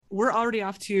we're already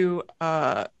off to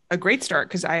a great start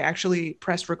because I actually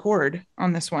pressed record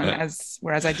on this one,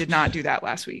 whereas I did not do that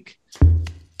last week.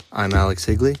 I'm Alex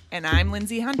Higley. And I'm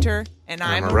Lindsay Hunter. And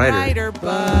I'm a writer. writer,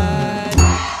 bud.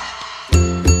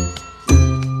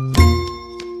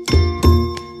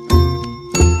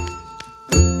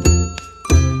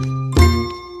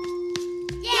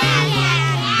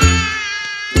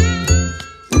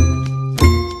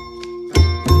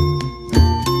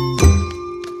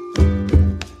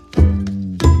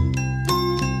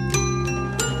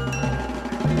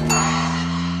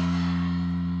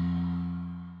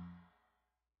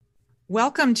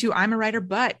 Welcome to I'm a Writer,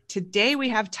 But today we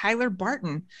have Tyler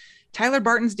Barton. Tyler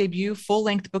Barton's debut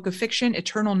full-length book of fiction,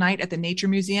 Eternal Night at the Nature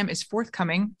Museum, is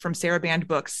forthcoming from Saraband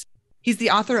Books. He's the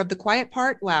author of The Quiet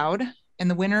Part, Loud, and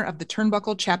the winner of the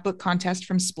Turnbuckle Chapbook Contest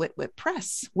from Split Lip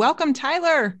Press. Welcome,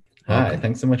 Tyler. Hi, Welcome.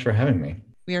 Thanks so much for having me.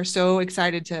 We are so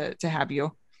excited to have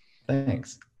you.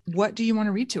 Thanks. What do you want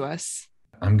to read to us?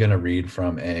 I'm going to read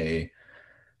from a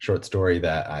short story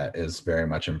that is very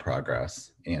much in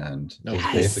progress, and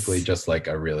it's basically just like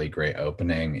a really great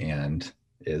opening, and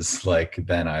is like,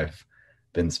 then I've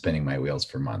been spinning my wheels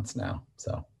for months now.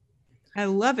 So I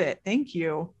love it. Thank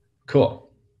you. Cool.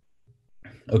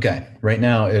 Okay, right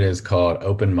now it is called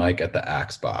Open Mic at the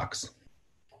Axe Box.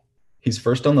 He's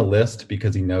first on the list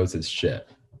because he knows his shit.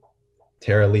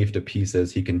 Tear a leaf to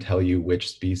pieces, he can tell you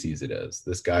which species it is.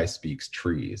 This guy speaks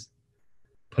trees.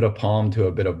 Put a palm to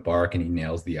a bit of bark and he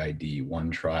nails the ID.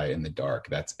 One try in the dark,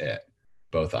 that's it.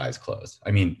 Both eyes closed.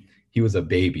 I mean, he was a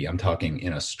baby. I'm talking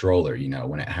in a stroller,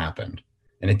 when it happened.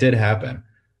 And it did happen.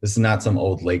 This is not some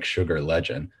old Lake Sugar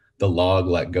legend. The log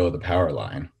let go the power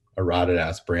line. A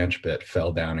rotted-ass branch bit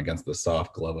fell down against the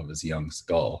soft glove of his young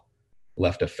skull.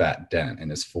 Left a fat dent in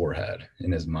his forehead,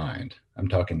 in his mind. I'm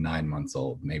talking 9 months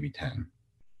old, maybe 10.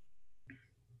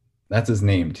 That's his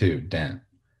name too, Dent.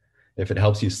 If it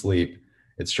helps you sleep,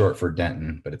 it's short for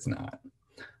Denton, but it's not.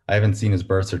 I haven't seen his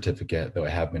birth certificate, though I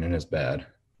have been in his bed.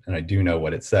 And I do know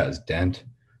what it says, Dent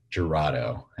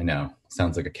Girado. I know,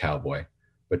 sounds like a cowboy.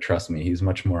 But trust me, he's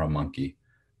much more a monkey.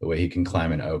 The way he can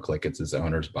climb an oak like it's his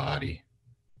owner's body.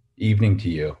 Evening to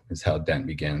you is how Dent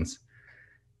begins.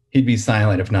 He'd be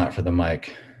silent if not for the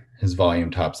mic. His volume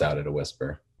tops out at a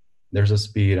whisper. There's a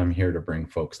speed I'm here to bring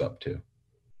folks up to.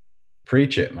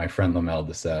 Preach it, my friend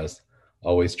Lamelda says.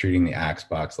 Always treating the Axe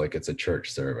Box like it's a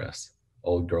church service.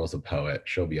 Old girl's a poet.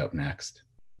 She'll be up next.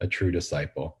 A true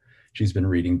disciple. She's been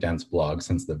reading Dent's blog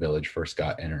since the village first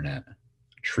got internet.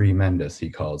 Tremendous,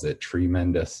 he calls it.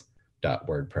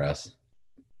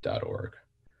 Tremendous.wordpress.org.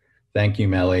 Thank you,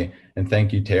 Melly, and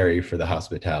thank you, Terry, for the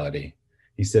hospitality.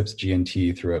 He sips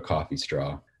G&T through a coffee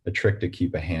straw, a trick to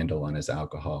keep a handle on his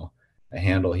alcohol, a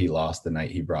handle he lost the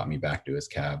night he brought me back to his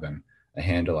cabin. A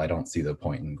handle I don't see the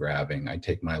point in grabbing. I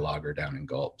take my lager down in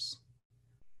gulps.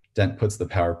 Dent puts the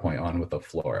PowerPoint on with a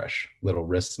flourish. Little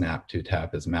wrist snap to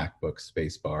tap his MacBook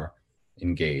spacebar.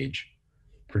 Engage.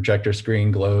 Projector screen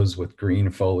glows with green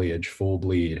foliage, full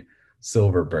bleed.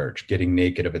 Silver birch, getting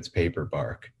naked of its paper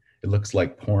bark. It looks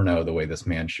like porno the way this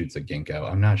man shoots a ginkgo.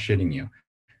 I'm not shitting you.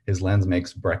 His lens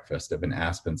makes breakfast of an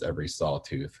aspen's every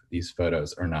sawtooth. These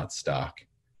photos are not stock.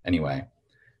 Anyway.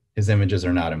 His images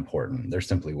are not important. They're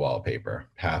simply wallpaper,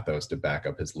 pathos to back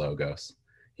up his logos.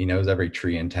 He knows every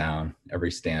tree in town, every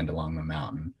stand along the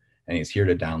mountain, and he's here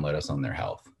to download us on their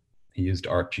health. He used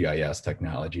ArcGIS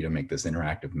technology to make this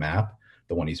interactive map,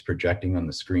 the one he's projecting on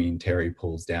the screen Terry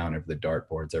pulls down over the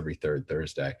dartboards every third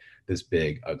Thursday, this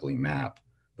big, ugly map,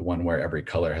 the one where every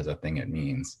color has a thing it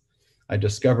means. I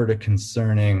discovered a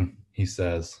concerning, he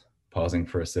says, pausing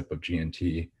for a sip of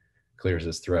G&T, clears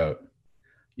his throat.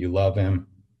 You love him,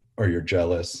 or you're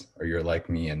jealous, or you're like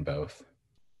me and both.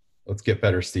 Let's get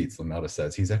better seats, Lamelda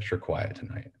says. He's extra quiet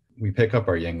tonight. We pick up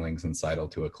our younglings and sidle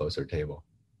to a closer table.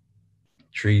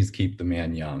 Trees keep the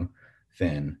man young,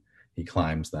 thin. He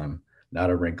climbs them,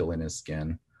 not a wrinkle in his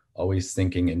skin, always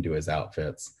sinking into his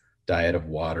outfits. Diet of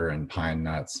water and pine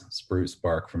nuts, spruce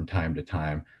bark from time to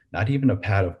time. Not even a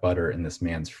pat of butter in this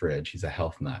man's fridge. He's a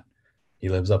health nut. He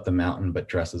lives up the mountain but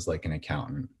dresses like an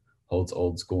accountant. Holds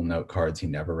old school note cards he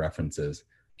never references.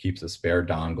 Keeps a spare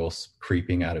dongle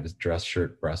creeping out of his dress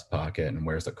shirt breast pocket and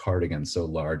wears a cardigan so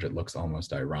large it looks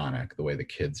almost ironic, the way the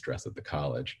kids dress at the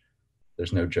college.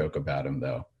 There's no joke about him,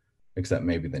 though, except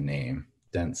maybe the name.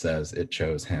 Dent says it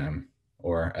chose him,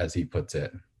 or as he puts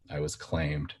it, I was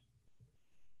claimed.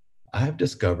 I've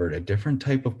discovered a different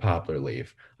type of poplar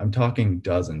leaf. I'm talking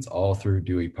dozens all through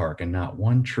Dewey Park and not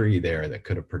one tree there that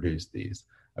could have produced these.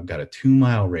 I've got a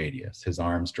 2-mile radius. His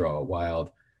arms draw a wild,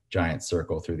 giant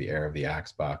circle through the air of the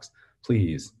Axe Box.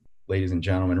 Please, ladies and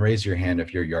gentlemen, raise your hand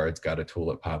if your yard's got a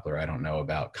tulip poplar I don't know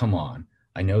about. Come on.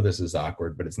 I know this is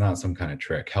awkward, but it's not some kind of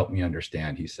trick. Help me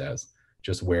understand, he says,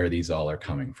 just where these all are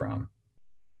coming from.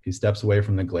 He steps away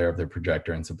from the glare of the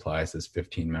projector and supplies his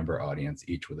 15-member audience,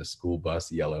 each with a school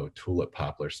bus yellow tulip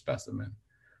poplar specimen,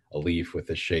 a leaf with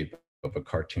the shape of a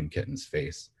cartoon kitten's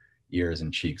face, ears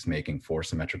and cheeks making 4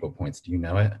 symmetrical points. Do you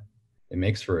know it? It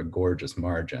makes for a gorgeous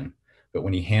margin, but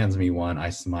when he hands me one,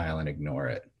 I smile and ignore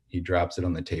it. He drops it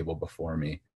on the table before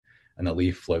me, and the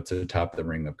leaf floats atop the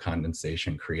ring of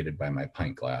condensation created by my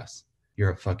pint glass.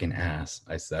 You're a fucking ass,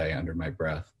 I say under my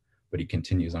breath, but he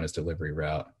continues on his delivery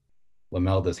route.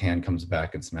 Lamelda's hand comes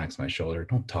back and smacks my shoulder.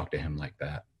 Don't talk to him like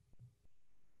that.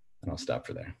 And I'll stop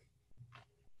for there.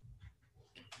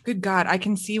 Good God, I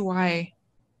can see why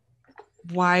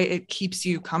it keeps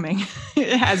you coming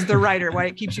as the writer, why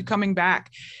it keeps you coming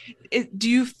back. Is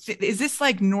this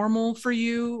like normal for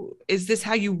you? Is this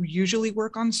how you usually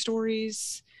work on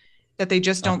stories, that they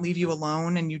just don't leave you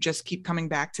alone and you just keep coming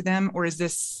back to them? Or is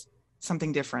this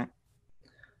something different?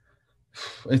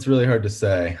 It's really hard to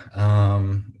say.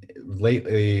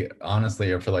 Lately,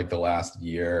 honestly, or for like the last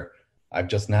year, I've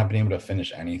just not been able to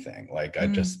finish anything. Like I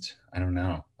don't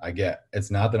know.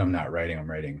 It's not that I'm not writing, I'm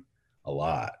writing a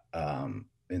lot,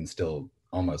 and still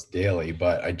almost daily,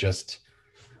 but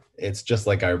it's just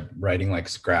like I'm writing like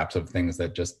scraps of things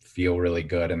that just feel really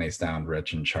good and they sound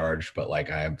rich and charged, but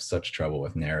like I have such trouble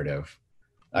with narrative.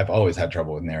 I've always had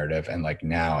trouble with narrative, and like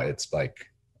now it's like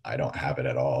I don't have it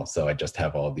at all. So I just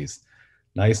have all these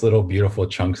nice little beautiful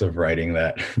chunks of writing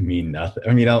that mean nothing.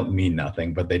 I mean, don't mean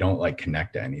nothing, but they don't like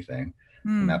connect to anything.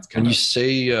 And that's kind when you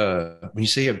say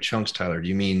you have chunks, Tyler, do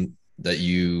you mean that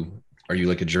are you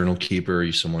like a journal keeper? Are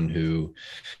you someone who,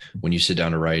 when you sit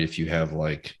down to write, if you have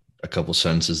like a couple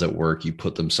sentences that work, you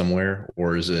put them somewhere?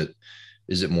 Or is it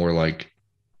more like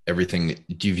everything?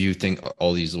 Do you think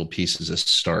all these little pieces as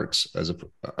starts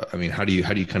I mean, how do you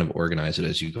kind of organize it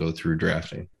as you go through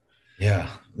drafting? Yeah,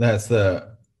 that's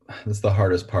the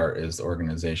hardest part, is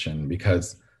organization,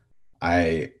 because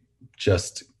I've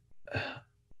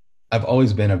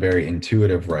always been a very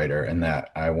intuitive writer, in that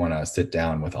I want to sit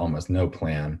down with almost no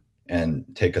plan and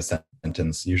take a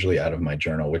sentence, usually out of my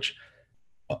journal, which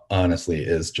honestly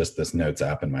is just this notes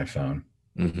app in my phone.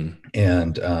 Mm-hmm.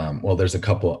 And there's a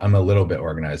couple. I'm a little bit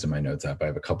organized in my notes app. I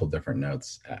have a couple different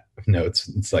notes.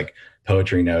 It's like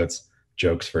poetry notes,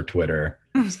 jokes for Twitter,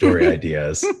 story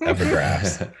ideas,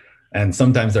 epigraphs. And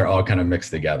sometimes they're all kind of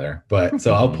mixed together. But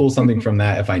so I'll pull something from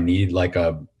that if I need like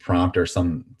a prompt or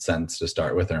some sentence to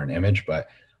start with, or an image. But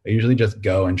I usually just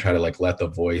go and try to like let the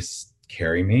voice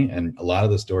carry me. And a lot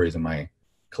of the stories in my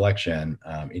collection,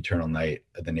 Eternal Night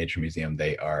at the Nature Museum,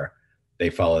 they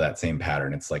follow that same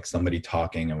pattern. It's like somebody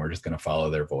talking and we're just going to follow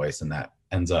their voice. And that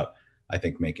ends up, I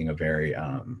think, making a very,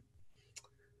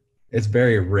 it's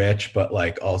very rich, but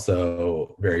like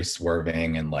also very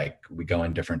swerving, and like we go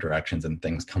in different directions and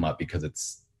things come up because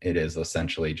it is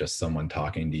essentially just someone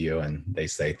talking to you, and they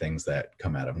say things that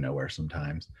come out of nowhere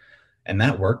sometimes. And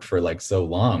that worked for like so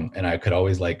long, and I could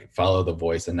always like follow the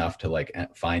voice enough to like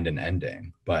find an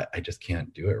ending, but I just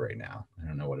can't do it right now. I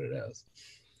don't know what it is.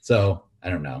 So I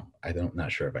don't know.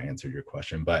 Not sure if I answered your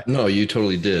question, but no, you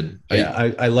totally did.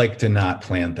 Yeah, I like to not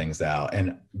plan things out,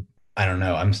 and I don't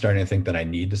know. I'm starting to think that I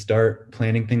need to start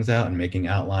planning things out and making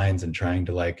outlines and trying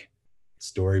to like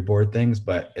storyboard things.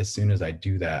 But as soon as I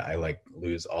do that, I like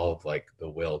lose all of like the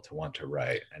will to want to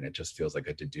write, and it just feels like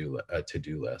a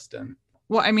to-do list. And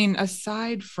well, I mean,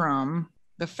 aside from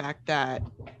the fact that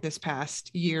this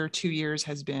past 2 years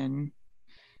has been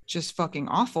just fucking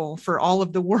awful for all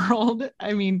of the world,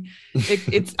 I mean,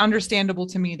 it's understandable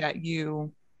to me that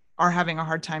you are having a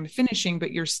hard time finishing,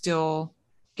 but you're still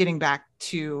getting back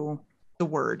to the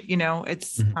word,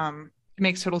 it's, it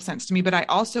makes total sense to me. But I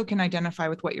also can identify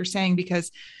with what you're saying,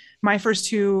 because my first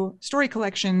 2 story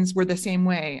collections were the same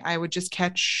way. I would just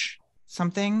catch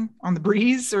something on the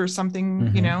breeze or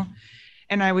something,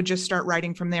 and I would just start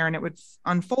writing from there, and it would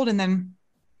unfold. And then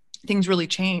things really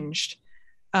changed.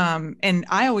 And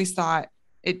I always thought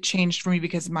it changed for me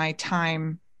because my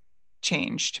time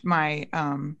changed, my,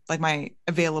 like my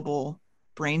available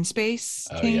brain space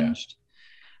changed.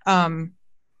 Yeah.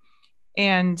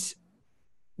 And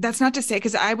that's not to say,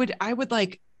 because I would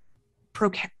like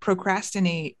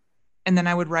procrastinate, and then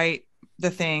I would write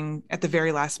the thing at the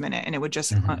very last minute, and it would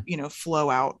just, flow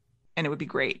out, and it would be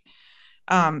great.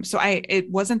 So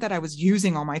it wasn't that I was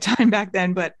using all my time back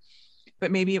then, but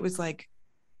maybe it was like,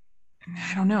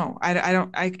 I don't know.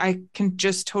 I can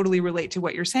just totally relate to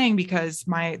what you're saying, because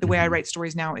the way I write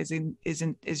stories now is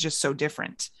just so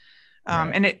different.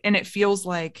 Right. And it feels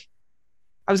like,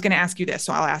 I was going to ask you this,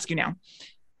 so I'll ask you now.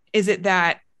 Is it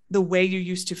that the way you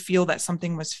used to feel that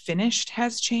something was finished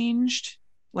has changed?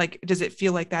 Like, does it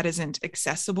feel like that isn't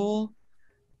accessible,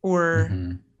 or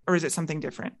Mhm. or is it something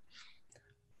different?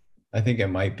 I think it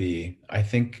might be. I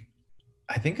think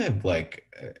I've like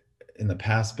in the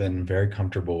past been very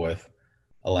comfortable with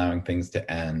allowing things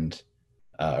to end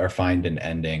or find an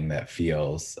ending that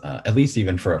feels at least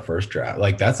even for a first draft.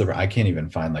 Like I can't even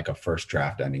find like a first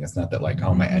draft ending. It's not that like,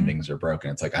 oh, my Mhm. endings are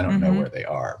broken. It's like I don't know Mhm. where they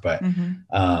are. But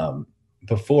Mhm.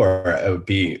 before it would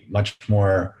be much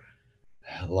more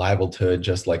liable to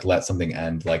just like let something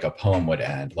end like a poem would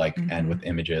end, like end with Mhm.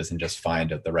 images and just find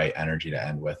the right energy to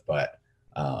end with. But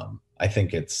I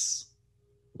think it's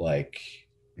like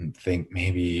think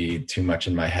maybe too much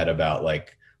in my head about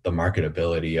like the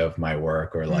marketability of my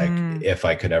work, or like Mm. if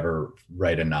I could ever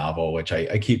write a novel, which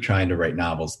I keep trying to write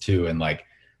novels too, and like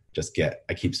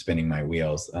I keep spinning my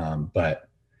wheels. But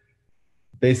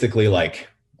basically like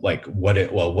what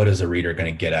is a reader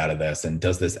going to get out of this, and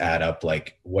does this add up,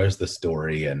 like where's the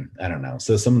story, and I don't know.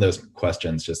 So some of those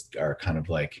questions just are kind of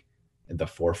like in the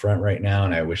forefront right now,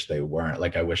 and I wish they weren't.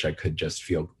 Like I wish I could just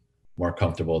feel more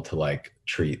comfortable to like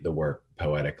treat the work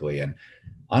poetically. And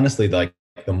honestly, like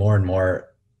the more and more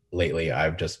lately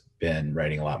I've just been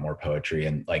writing a lot more poetry,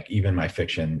 and like even my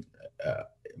fiction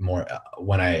more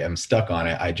when I am stuck on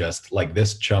it, I just like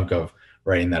this chunk of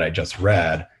writing that I just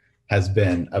read has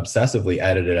been obsessively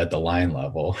edited at the line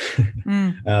level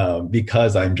Mm.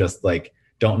 because I'm just like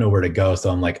don't know where to go. So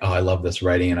I'm like, oh, I love this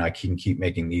writing, and I can keep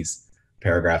making these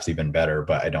paragraphs even better,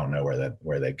 but I don't know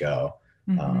where they go.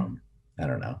 Mhm. Um, I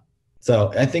don't know.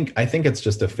 So I think it's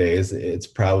just a phase. It's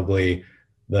probably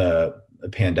the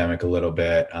pandemic a little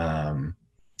bit.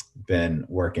 Been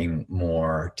working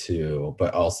more too,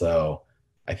 but also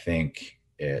I think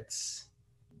it's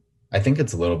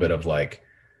a little bit of like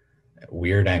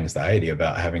weird anxiety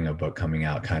about having a book coming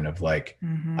out. Kind of like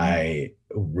Mhm. I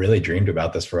really dreamed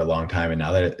about this for a long time, and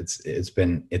now that it's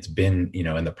been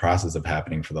in the process of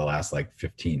happening for the last like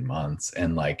 15 months,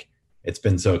 and like it's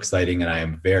been so exciting, and I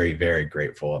am very, very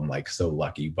grateful. I'm like so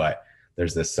lucky, but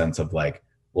there's this sense of like,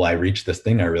 well, I reached this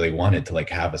thing I really wanted to like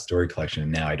have a story collection,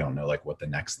 and now I don't know like what the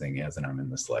next thing is, and I'm in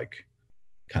this like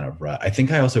kind of rut. I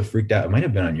think I also freaked out. It might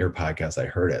have been on your podcast. I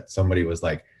heard it. Somebody was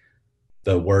like,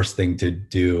 the worst thing to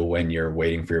do when you're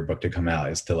waiting for your book to come out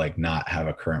is to like not have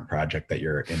a current project that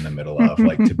you're in the middle of.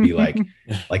 Like to be like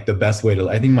the best way to,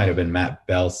 I think might have been Matt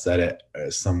Bell said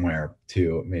it somewhere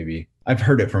too. Maybe I've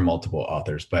heard it from multiple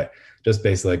authors, but just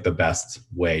basically like the best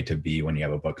way to be when you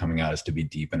have a book coming out is to be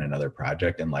deep in another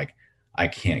project. And like, I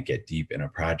can't get deep in a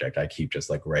project. I keep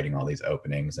just like writing all these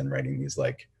openings and writing these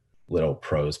like little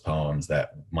prose poems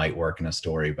that might work in a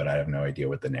story, but I have no idea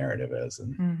what the narrative is.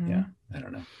 And yeah, Mhm. I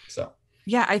don't know. So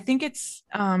Yeah, I think it's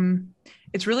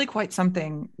really quite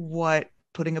something what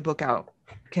putting a book out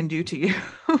can do to you.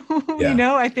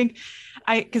 yeah. I think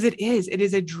because it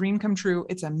is a dream come true.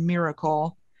 It's a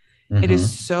miracle. It is Mm-hmm.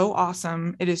 so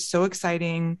awesome. It is so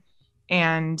exciting,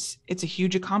 and it's a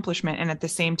huge accomplishment. And at the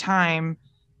same time,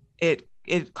 it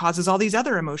causes all these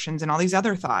other emotions and all these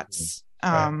other thoughts.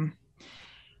 Right.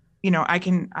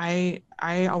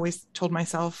 I always told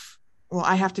myself, well,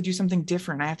 I have to do something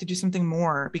different. I have to do something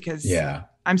more because Yeah.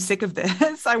 I'm sick of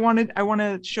this. I want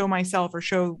to show myself or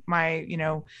show my,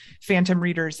 phantom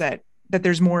readers that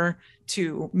there's more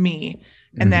to me.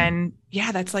 And Mm-hmm. then,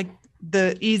 yeah, that's like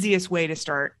the easiest way to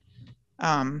start,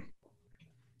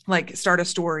 like start a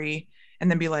story and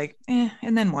then be like,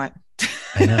 and then what?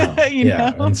 I know. you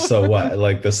Yeah. know? And so what?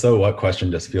 Like the so what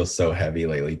question just feels so heavy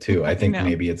lately too. I I think know.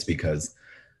 maybe it's because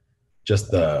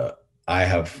just I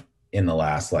have in the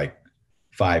last like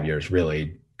 5 years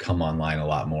really come online a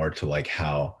lot more to like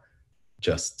how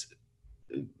just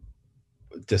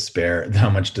how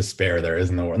much despair there is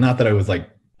in the world. Not that I was like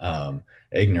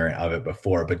ignorant of it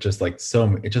before, but just like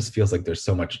it just feels like there's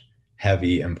so much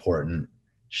heavy, important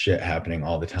shit happening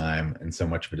all the time, and so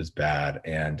much of it is bad.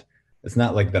 And it's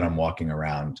not like that I'm walking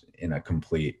around in a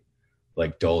complete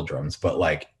like doldrums, but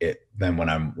like then when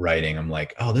I'm writing, I'm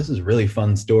like, oh, this is a really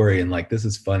fun story, and like this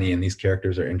is funny, and these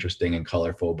characters are interesting and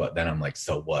colorful. But then I'm like,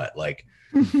 so what? Like,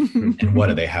 and what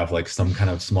do they have, like some kind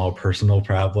of small personal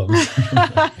problems? And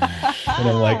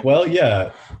I'm like, well,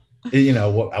 yeah,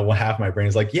 what half my brain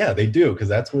is like, yeah, they do, because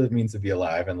that's what it means to be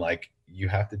alive, and like you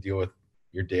have to deal with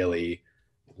your daily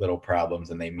little problems,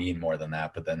 and they mean more than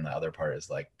that. But then the other part is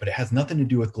like, but it has nothing to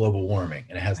do with global warming,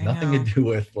 and it has I nothing to know. do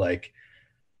with like,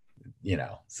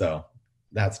 so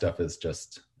that stuff is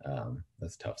just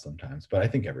that's tough sometimes. But I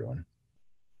think everyone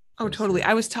Oh, goes totally.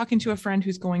 through I was talking to a friend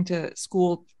who's going to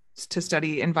school to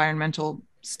study environmental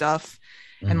stuff.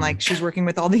 it. And Mm-hmm. like she's working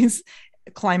with all these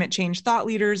climate change thought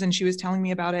leaders. And she was telling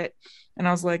me about it. And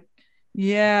I was like,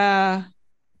 yeah,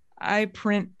 I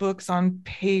print books on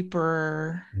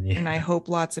paper and I Yeah. hope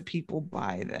lots of people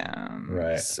buy them.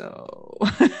 Right. So,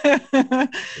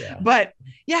 Yeah. but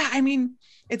yeah, I mean,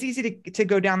 it's easy to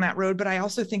go down that road, but I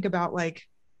also think about like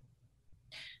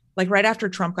right after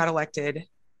Trump got elected,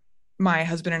 my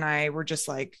husband and I were just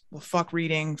like, well, fuck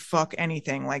reading, fuck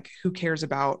anything. Like, who cares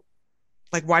about,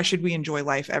 like, why should we enjoy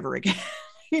life ever again?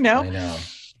 you know? I know.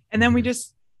 And then we Mhm.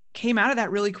 just came out of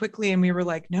that really quickly and we were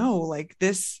like, no, like,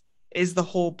 this is the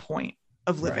whole point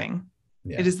of Right. living.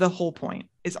 Yeah. It is the whole point,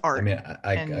 is art. I mean,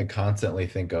 I And constantly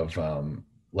think of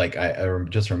like I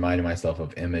just reminded myself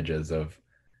of images of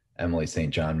Emily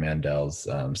St. John Mandel's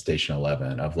Station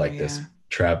 11 of like yeah.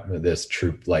 this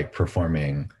troupe like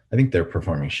performing. I think they're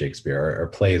performing Shakespeare or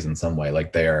plays in some way.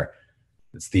 Like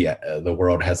it's the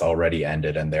world has already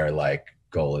ended, and their like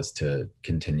goal is to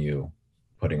continue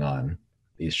putting on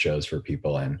these shows for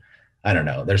people. And I don't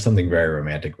know, there's something very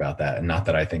romantic about that. And not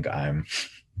that I think I'm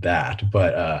that,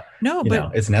 but No, you but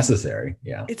know, it's necessary.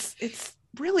 Yeah. it's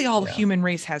really all the Yeah. human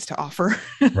race has to offer.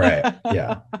 Right.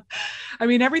 Yeah. I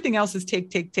mean, everything else is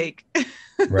take.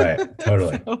 Right.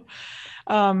 Totally. So,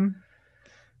 um,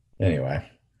 Anyway,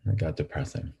 it got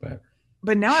depressing,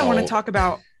 but now I want to Oh. talk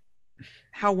about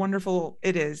how wonderful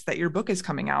it is that your book is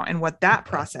coming out and what that Okay.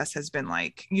 process has been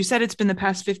like. You said it's been the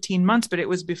past 15 months, but it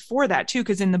was before that too,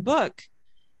 because in the book,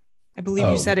 I believe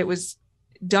you Oh. said it was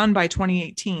done by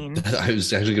 2018. I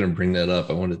was actually going to bring that up.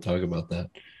 I wanted to talk about that.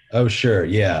 oh, sure.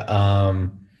 Yeah.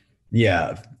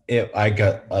 Yeah. I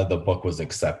got the book was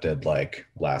accepted like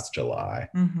last July.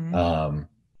 Mhm.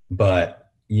 But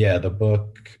yeah, the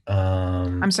book.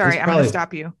 I'm sorry, is I'm going probably- to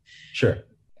stop you. Sure.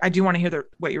 I do want to hear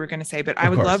what you were going to say, but I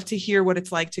Of would course. love to hear what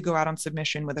it's like to go out on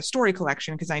submission with a story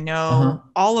collection, because I know Uh-huh.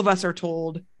 all of us are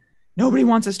told nobody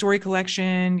wants a story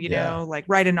collection, you Yeah. know, like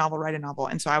write a novel.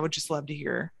 And so I would just love to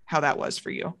hear how that was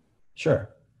for you. Sure.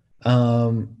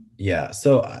 Yeah.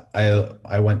 So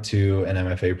I went to an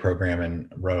MFA program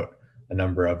and wrote a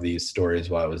number of these stories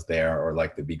while I was there, or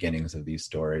like the beginnings of these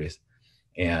stories.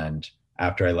 And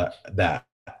after I left that,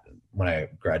 when I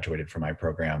graduated from my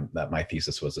program, that my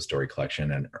thesis was a story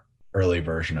collection, an early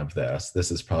version of this.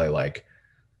 This is probably like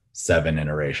 7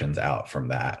 iterations out from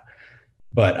that,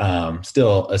 but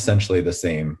still essentially the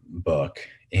same book.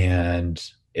 And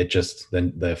it just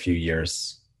the few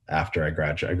years after I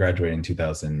graduated in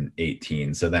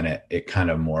 2018. So then it kind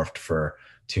of morphed for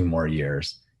 2 more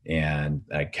years, and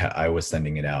I was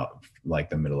sending it out like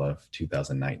the middle of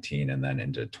 2019 and then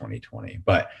into 2020.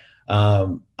 But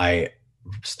I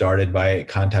started by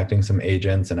contacting some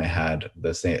agents, and I had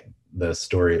the same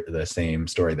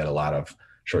story that a lot of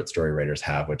short story writers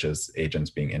have, which is agents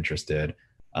being interested.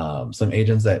 Some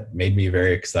agents that made me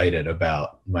very excited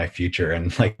about my future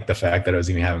and like the fact that I was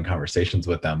even having conversations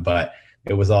with them, but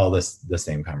it was all the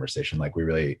same conversation. Like, we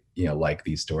really, like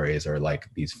these stories, or like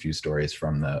these few stories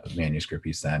from the manuscript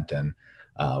you sent, and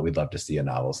we'd love to see a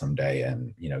novel someday,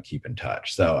 and keep in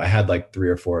touch. So I had like 3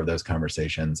 or 4 of those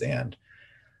conversations, and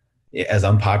as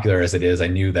unpopular as it is, I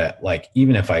knew that like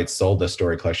even if I sold the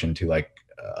story collection to like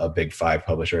a big 5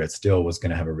 publisher, it still was going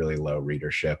to have a really low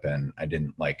readership, and I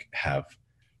didn't like have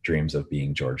dreams of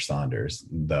being George Saunders,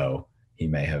 though he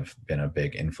may have been a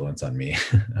big influence on me.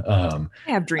 I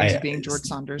have dreams of being George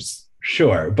Saunders.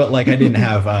 Sure, but like I didn't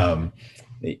have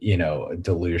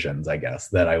delusions, I guess,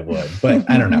 that I would, but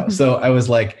I don't know. So I was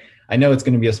like, I know it's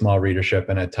going to be a small readership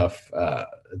and a tough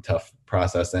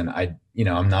process, and I'm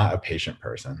not a patient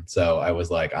person. So I was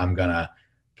like, I'm going to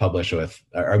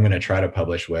try to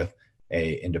publish with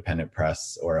a independent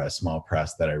press or a small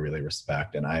press that I really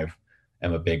respect. And I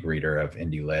am a big reader of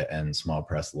indie lit and small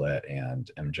press lit,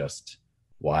 and am just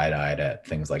wide-eyed at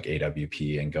things like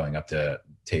AWP and going up to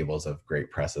tables of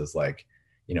great presses like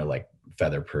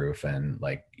Featherproof, and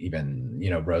like even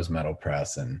Rose Metal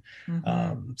Press, and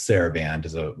Sarah Band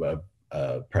is a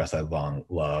press I've long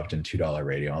loved, and $2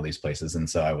 Radio, all these places. And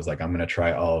so I was like, I'm going to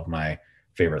try all of my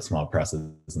favorite small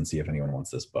presses and see if anyone wants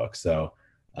this book. So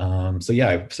yeah,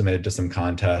 I submitted to some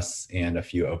contests and a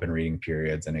few open reading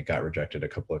periods, and it got rejected a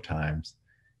couple of times.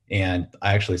 And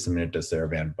I actually submitted to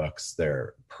Saraband Books,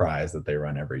 their prize that they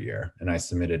run every year. And I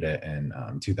submitted it in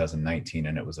 2019,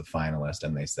 and it was a finalist.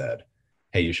 And they said,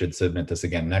 hey, you should submit this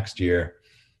again next year,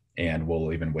 and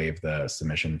we'll even waive the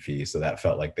submission fee. So that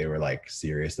felt like they were like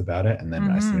serious about it. And then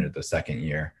I submitted the second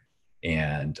year,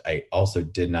 and I also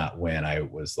did not win. I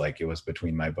was like, it was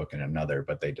between my book and another,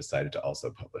 but they decided to also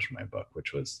publish my book,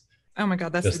 which was Oh my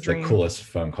God, that's just the dream. the coolest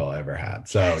phone call I ever had.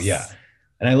 So Yes. yeah,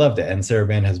 and I loved it. And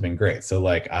Saraband has been great. So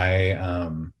like I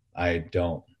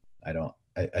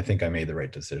think I made the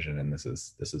right decision, and this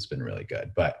has been really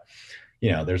good. But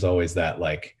there's always that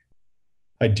like,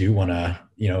 I do want to,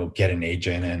 get an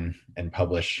agent and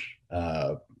publish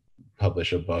a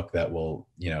book that will,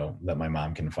 that my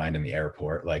mom can find in the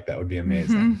airport. Like that would be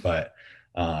amazing. But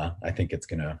I think it's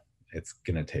gonna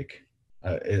take.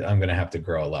 I'm gonna have to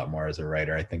grow a lot more as a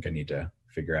writer. I think I need to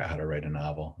figure out how to write a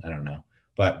novel. I don't know,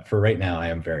 but for right now, I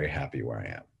am very happy where I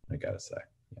am. I gotta say.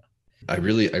 Yeah. I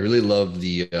really love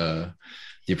the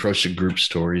approach to group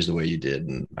stories the way you did,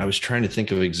 and I was trying to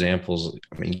think of examples.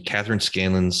 I mean, Catherine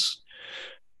Scanlon's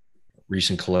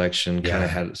recent collection kind of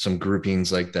had some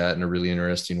groupings like that in a really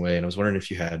interesting way, and I was wondering if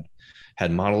you had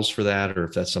models for that, or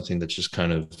if that's something that's just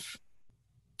kind of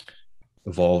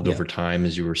evolved over time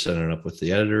as you were setting it up with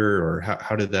the editor, or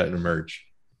how did that emerge?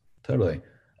 Totally.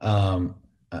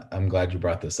 I'm glad you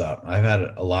brought this up. I've had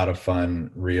a lot of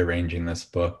fun rearranging this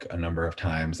book a number of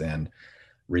times and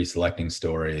reselecting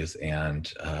stories,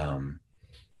 and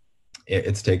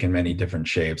it's taken many different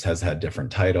shapes, has had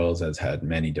different titles, has had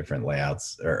many different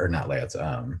layouts, or not layouts,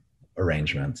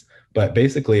 arrangements. But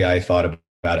basically, I thought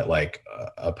about it like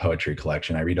a poetry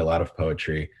collection. I read a lot of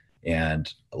poetry,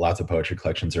 and lots of poetry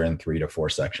collections are in 3 to 4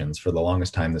 sections. For the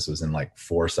longest time, this was in like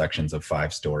 4 sections of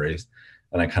 5 stories,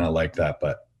 and I kind of liked that.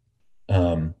 But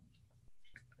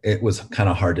it was kind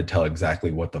of hard to tell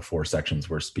exactly what the 4 sections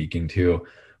were speaking to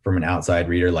from an outside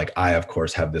reader. Like I, of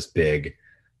course, have this big,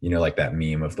 like that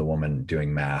meme of the woman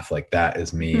doing math. Like that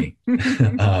is me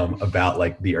about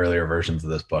like the earlier versions of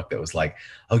this book that was like,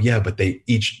 oh yeah, but they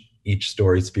each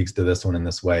story speaks to this one in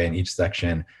this way. And each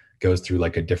section goes through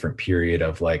like a different period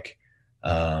of like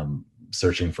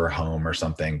searching for a home or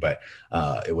something. But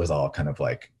it was all kind of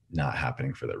like not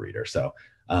happening for the reader. So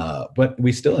but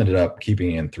we still ended up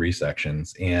keeping it in 3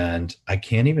 sections, and I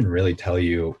can't even really tell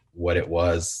you what it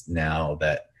was now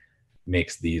that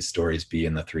makes these stories be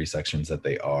in the 3 sections that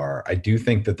they are. I do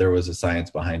think that there was a science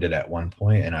behind it at one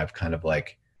point, and I've kind of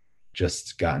like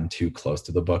just gotten too close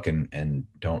to the book and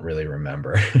don't really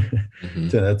remember.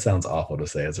 So that sounds awful to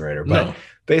say as a writer, but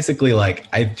basically like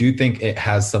I do think it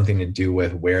has something to do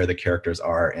with where the characters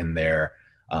are in their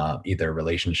either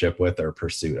relationship with or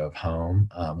pursuit of home.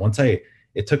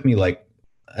 It took me like,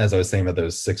 as I was saying about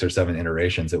those 6 or 7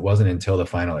 iterations, it wasn't until the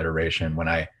final iteration when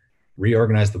I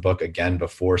reorganized the book again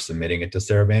before submitting it to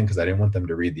Sarabande, because I didn't want them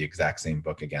to read the exact same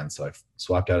book again. So I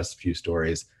swapped out a few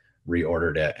stories,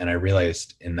 reordered it. And I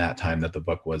realized in that time that the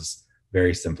book was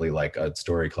very simply like a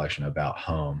story collection about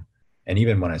home. And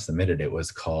even when I submitted, it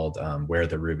was called Where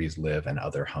the Rubies Live and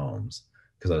Other Homes,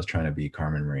 because I was trying to be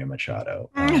Carmen Maria Machado.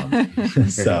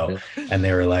 So, and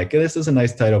they were like, this is a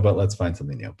nice title, but let's find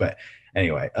something new. But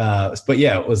anyway, but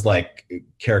yeah, it was like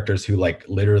characters who like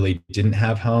literally didn't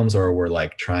have homes, or were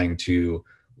like trying to,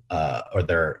 or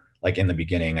they're like in the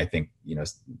beginning, I think,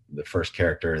 the first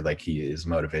character, like he is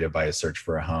motivated by his search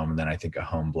for a home. And then I think a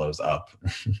home blows up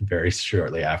very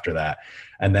shortly after that.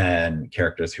 And then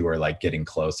characters who are like getting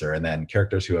closer, and then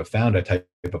characters who have found a type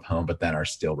of home, but then are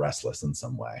still restless in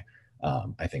some way.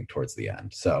 I think towards the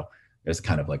end. So there's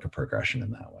kind of like a progression in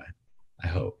that way, I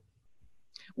hope.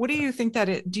 What do you think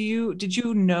did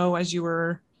you know as you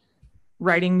were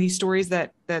writing these stories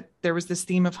that there was this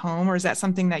theme of home, or is that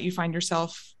something that you find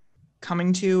yourself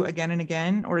coming to again and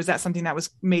again? Or is that something that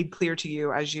was made clear to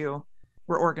you as you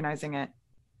were organizing it?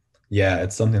 Yeah,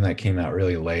 it's something that came out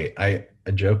really late. I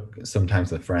joke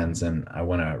sometimes with friends, and I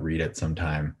want to read it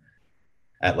sometime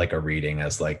at like a reading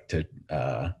as like to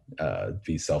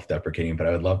be self-deprecating, but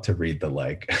I would love to read the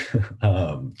like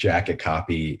jacket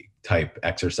copy type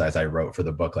exercise I wrote for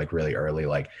the book, like really early,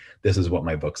 like this is what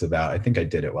my book's about. I think I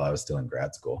did it while I was still in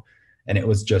grad school, and it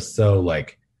was just so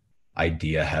like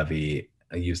idea heavy.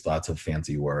 I used lots of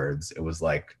fancy words. It was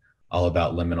like all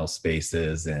about liminal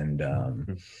spaces and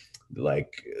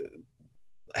like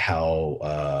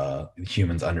how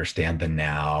humans understand the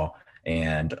now,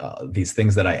 and these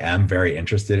things that I am very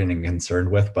interested in and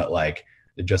concerned with, but like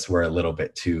just were a little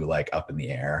bit too like up in the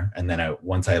air. And then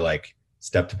once I like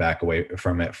stepped back away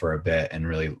from it for a bit and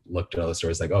really looked at all the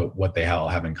stories, like, oh, what they all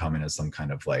have in common is some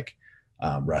kind of like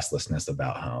restlessness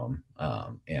about home,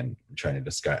 and trying to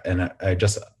describe. And I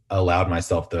just allowed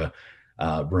myself the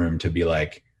room to be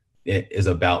like, it is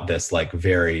about this like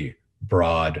very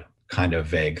broad kind of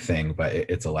vague thing, but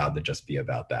it's allowed to just be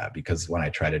about that. Because when I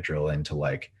try to drill into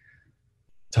like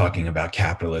talking about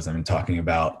capitalism and talking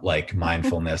about like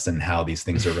mindfulness and how these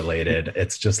things are related,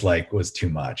 it's just like was too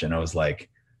much. And I was like,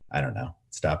 I don't know,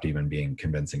 stopped even being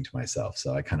convincing to myself.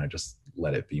 So I kind of just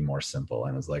let it be more simple,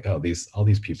 and was like, oh, all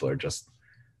these people are just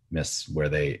miss where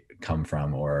they come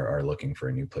from or are looking for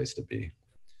a new place to be.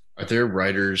 Are there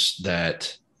writers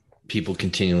that people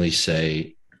continually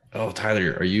say, oh,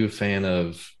 Tyler, are you a fan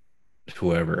of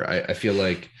whoever. I feel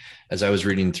like as I was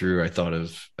reading through, I thought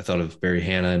of Barry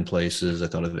Hannah in places. I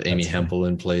thought of Amy That's fair. Hempel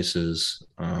in places.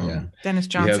 Yeah. Dennis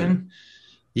You have, Johnson.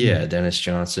 yeah, Dennis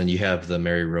Johnson. You have the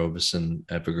Mary Robeson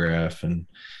epigraph, and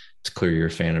it's clear you're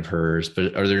a fan of hers.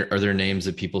 But are there names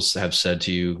that people have said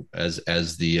to you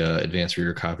as the advanced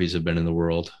reader copies have been in the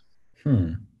world?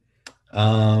 Hmm.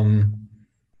 Not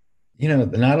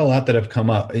a lot that have come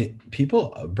up.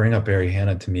 People bring up Barry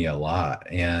Hannah to me a lot,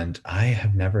 and I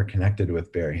have never connected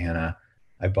with Barry Hannah.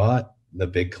 I bought the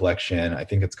big collection, I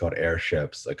think it's called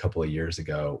Airships, a couple of years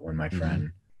ago when my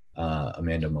friend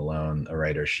Amanda Malone, a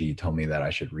writer, she told me that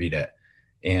I should read it.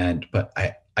 But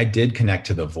I did connect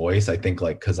to the voice. I think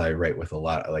like, cause I write with a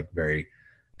lot like very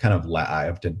kind of, I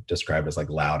have to describe as like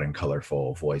loud and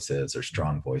colorful voices or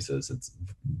strong voices. It's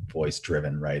voice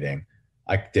driven writing.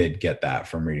 I did get that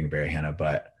from reading Barry Hannah,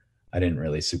 but I didn't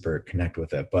really super connect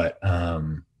with it. But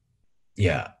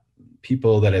yeah,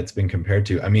 people that it's been compared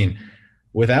to, I mean,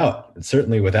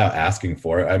 certainly without asking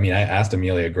for it. I mean, I asked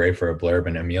Amelia Gray for a blurb,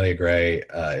 and Amelia Gray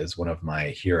is one of my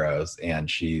heroes. And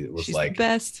she's like, the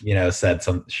best.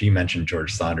 She mentioned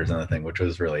George Saunders on the thing, which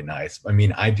was really nice. I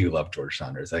mean, I do love George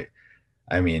Saunders. I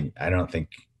mean, I don't think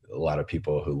a lot of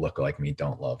people who look like me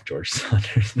don't love George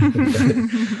Saunders.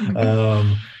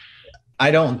 I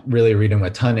don't really read him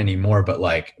a ton anymore, but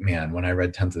like, man, when I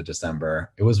read 10th of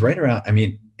December, it was right around, I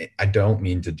mean, I don't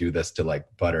mean to do this to like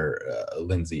butter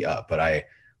Lindsay up, but I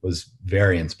was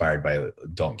very inspired by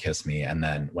Don't Kiss Me, and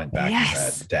then went back and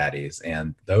read Daddies.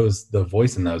 And the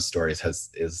voice in those stories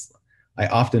I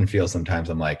often feel sometimes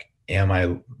I'm like, am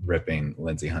I ripping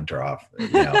Lindsay Hunter off?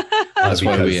 That's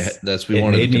why we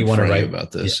wanted to write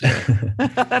about this. Yeah.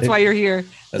 That's why you're here.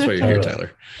 That's why you're here,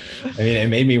 Tyler. I mean, it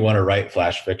made me want to write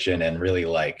flash fiction, and really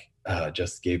like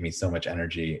just gave me so much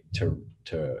energy to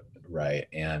write.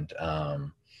 And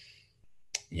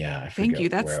yeah, thank you.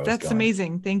 That's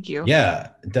amazing. Thank you. Yeah,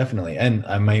 definitely. And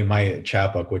my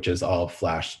chapbook, which is all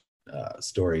flash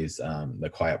stories, The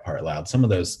Quiet Part Loud. Some of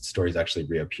those stories actually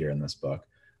reappear in this book.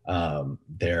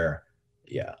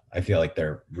 I feel like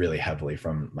they're really heavily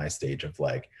from my stage of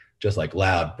like just like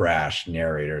loud, brash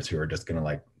narrators who are just gonna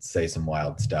like say some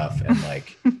wild stuff and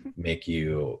like make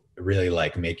you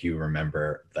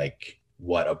remember like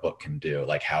what a book can do,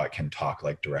 like how it can talk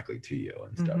like directly to you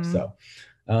and stuff. Mm-hmm. So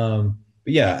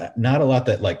but yeah, not a lot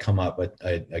that like come up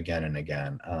again and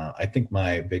again. I think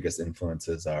my biggest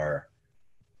influences are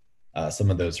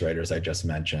some of those writers I just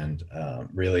mentioned.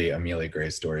 Really, Amelia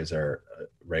Gray's stories are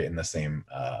right in the same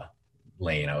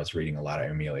lane. I was reading a lot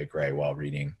of Amelia Gray while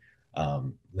reading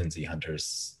Lindsay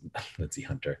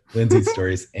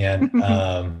stories, and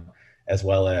as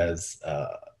well as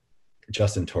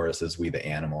Justin Torres's We the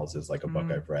Animals is like a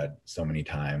book I've read so many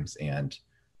times, and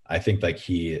I think like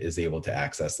he is able to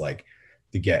access like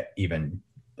to get even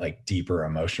like deeper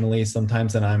emotionally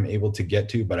sometimes than I'm able to get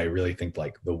to. But I really think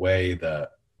like the way the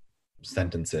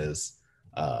sentences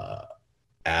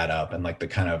add up and like the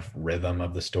kind of rhythm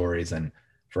of the stories, and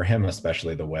for him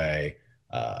especially the way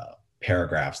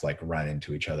paragraphs like run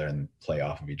into each other and play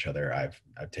off of each other, I've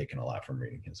taken a lot from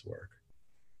reading his work.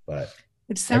 But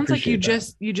it sounds like you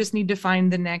just need to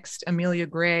find the next Amelia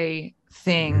Gray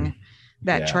thing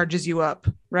that charges you up,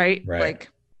 right?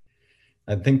 Like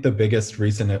I think the biggest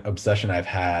recent obsession I've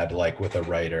had like with a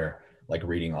writer, like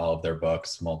reading all of their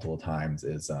books multiple times,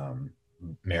 is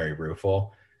Mary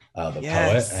Ruefle, the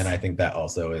poet. And I think that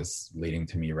also is leading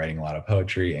to me writing a lot of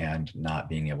poetry and not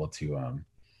being able to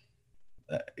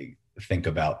think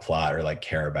about plot or like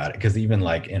care about it, because even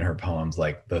like in her poems,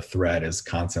 like the thread is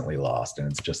constantly lost, and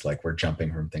it's just like we're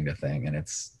jumping from thing to thing, and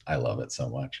I love it so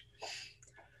much.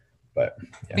 But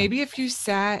yeah. Maybe if you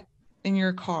sat in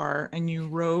your car and you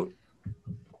wrote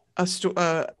a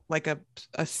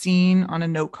scene on a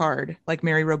note card like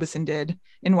Mary Robeson did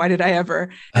in Why Did I Ever?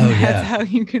 And that's how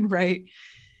you can write.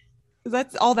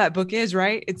 That's all that book is,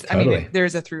 right? It's totally. I mean,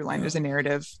 there's a through line, there's a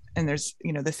narrative, and there's,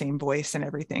 the same voice and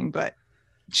everything, but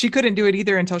she couldn't do it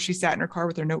either until she sat in her car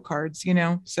with her note cards,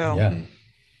 so. Yeah.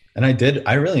 And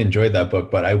I really enjoyed that book,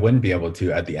 but I wouldn't be able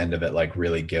to at the end of it, like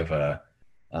really give a,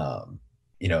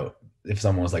 if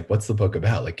someone was like, what's the book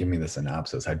about? Like, give me the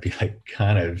synopsis. I'd be like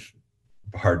kind of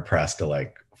hard pressed to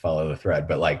like follow the thread,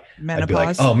 but like, Menopause. I'd be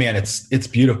like, oh man, it's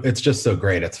beautiful. It's just so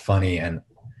great. It's funny. And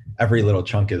every little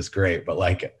chunk is great. But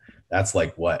like, that's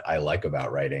like what I like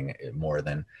about writing more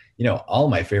than, all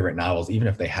my favorite novels, even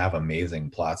if they have amazing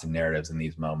plots and narratives in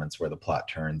these moments where the plot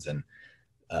turns and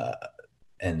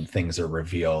things are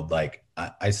revealed. Like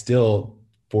I still,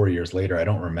 4 years later, I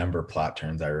don't remember plot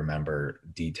turns. I remember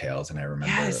details and I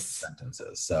remember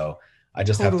sentences. So I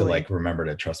just have to like remember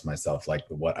to trust myself. Like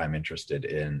what I'm interested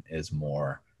in is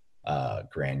more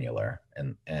granular,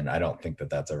 and I don't think that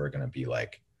that's ever going to be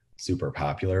like super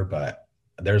popular, but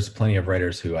there's plenty of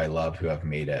writers who I love who have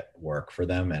made it work for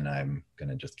them, and I'm going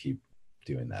to just keep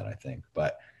doing that, I think.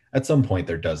 But at some point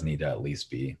there does need to at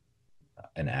least be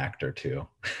an act or two.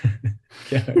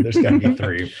 Yeah, there's got to be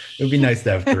 3. It would be nice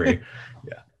to have 3.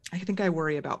 Yeah. I think I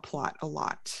worry about plot a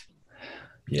lot.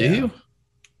 Yeah. Do you?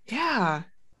 Yeah.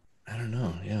 I don't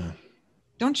know. Yeah.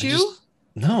 Don't you?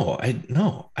 No.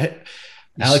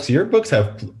 Alex, your books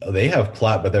have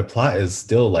plot, but their plot is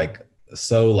still like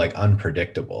so like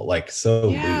unpredictable, like so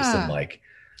loose, and like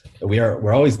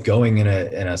we're always going in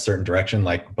a certain direction,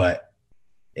 like, but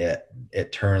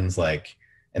it turns like,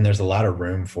 and there's a lot of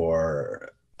room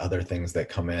for other things that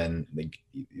come in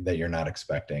that you're not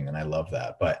expecting, and I love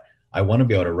that. But I want to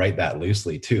be able to write that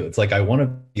loosely too. It's like I want to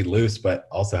be loose but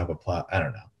also have a plot. I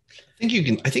don't know.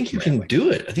 I think you can do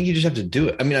it. I think you just have to do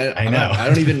it. I mean, I know. I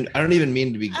don't even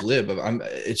mean to be glib.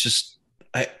 It's just,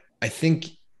 I think,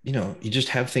 you just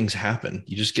have things happen.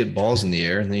 You just get balls in the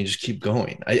air and then you just keep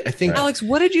going. I think. Alex,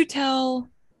 what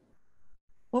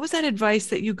was that advice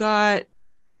that you got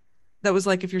that was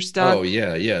like, if you're stuck? Oh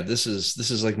yeah. This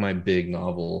is like my big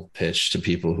novel pitch to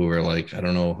people who are like, I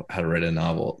don't know how to write a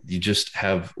novel. You just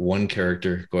have one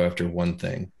character go after one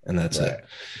thing, and that's it.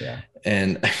 Yeah.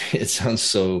 And it sounds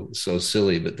so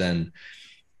silly, but then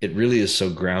it really is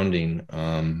so grounding.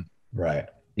 Right.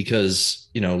 Because,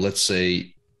 let's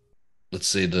say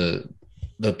the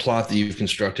plot that you've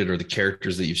constructed or the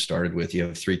characters that you've started with, you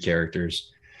have 3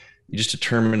 characters. You just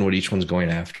determine what each one's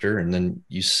going after, and then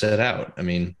you set out. I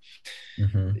mean, I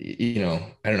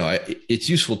don't know. It's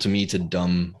useful to me to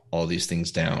dumb all these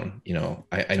things down.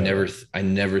 I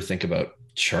never think about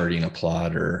charting a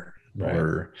plot or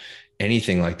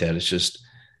anything like that. It's just,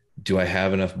 do I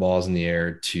have enough balls in the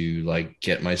air to like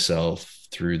get myself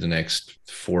through the next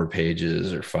 4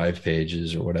 pages or 5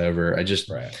 pages or whatever?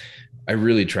 I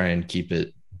really try and keep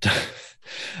it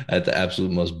at the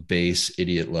absolute most base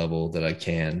idiot level that I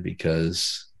can,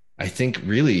 because I think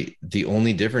really the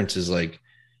only difference is like,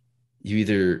 you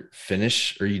either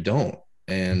finish or you don't.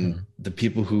 And the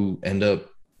people who end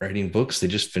up writing books, they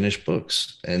just finish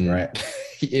books. And man,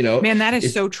 that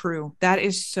is so true. That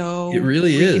is so, it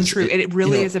really is true. It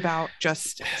really is about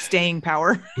just staying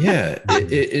power. Yeah,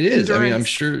 it is. I mean, I'm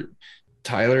sure,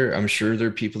 Tyler, I'm sure there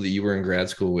are people that you were in grad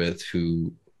school with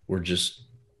who were just,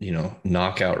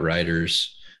 knockout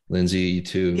writers. Lindsay, you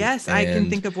too. Yes, I can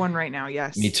think of one right now.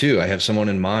 Yes. Me too. I have someone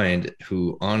in mind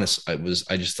who I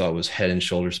just thought was head and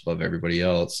shoulders above everybody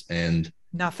else, and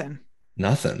nothing.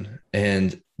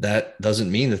 And that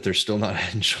doesn't mean that they're still not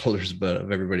head and shoulders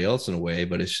above everybody else in a way,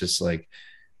 but it's just like,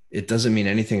 it doesn't mean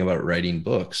anything about writing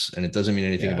books, and it doesn't mean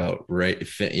anything about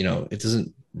it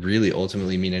doesn't really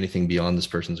ultimately mean anything beyond this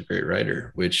person's a great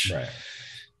writer, which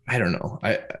I don't know.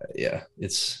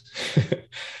 It's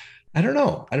I don't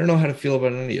know how to feel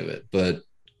about any of it, but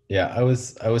yeah, I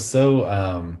was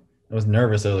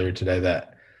nervous earlier today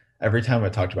that every time I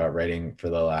talked about writing for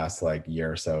the last like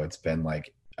year or so, it's been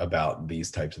like about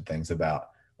these types of things, about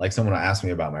like someone will ask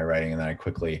me about my writing, and then I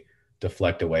quickly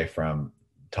deflect away from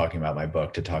talking about my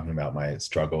book to talking about my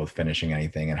struggle with finishing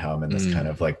anything and how I'm in this kind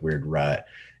of like weird rut.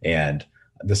 And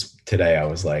today I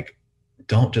was like,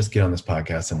 don't just get on this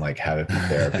podcast and like have it be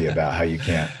therapy about how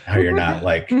you're not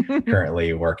like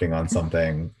currently working on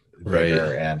something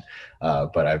bigger. And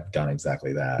but I've done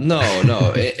exactly that. No.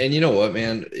 And you know what,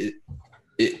 man,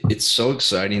 it's so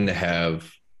exciting to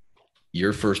have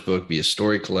your first book be a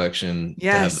story collection.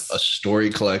 Yes. To have a story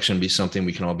collection be something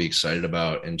we can all be excited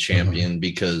about and champion,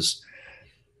 because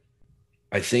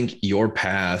I think your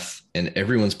path and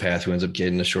everyone's path who ends up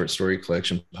getting a short story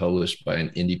collection published by an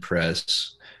indie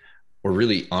press, or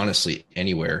really honestly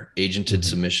anywhere, agented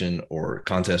submission or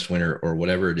contest winner or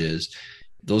whatever it is,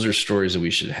 those are stories that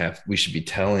we should be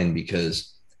telling,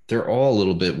 because they're all a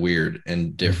little bit weird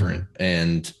and different.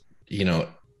 And,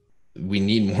 we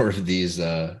need more of these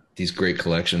great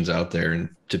collections out there, and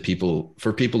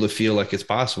for people to feel like it's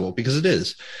possible, because it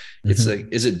is. It's like,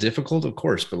 is it difficult? Of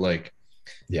course, but like,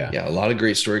 yeah, a lot of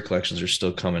great story collections are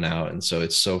still coming out. And so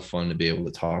it's so fun to be able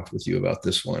to talk with you about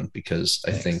this one, because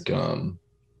I think,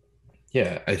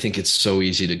 I think it's so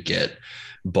easy to get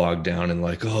bogged down in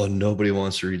like, oh, nobody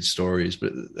wants to read stories,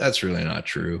 but that's really not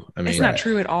true. I mean, it's not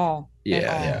true at all.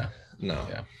 Yeah. No.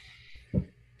 Yeah.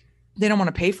 They don't want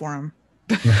to pay for them.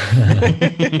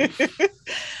 Totally.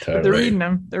 But they're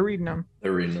reading them.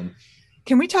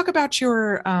 Can we talk about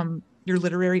your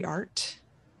literary art?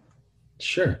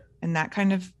 Sure. And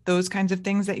those kinds of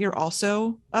things that you're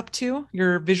also up to,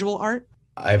 your visual art?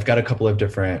 I've got a couple of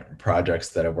different projects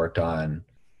that I've worked on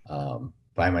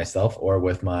by myself or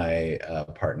with my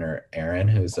partner, Aaron,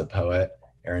 who's a poet,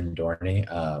 Aaron Dorney.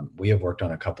 We have worked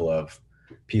on a couple of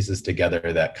pieces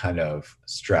together that kind of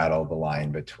straddle the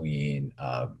line between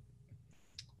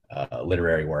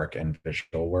literary work and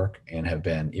visual work, and have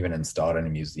been even installed in a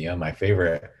museum. My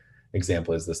favorite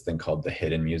example is this thing called the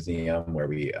Hidden Museum, where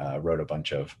we wrote a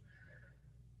bunch of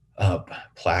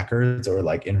placards or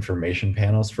like information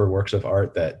panels for works of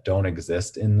art that don't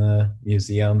exist in the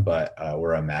museum, but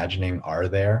we're imagining are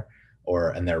there,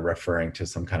 and they're referring to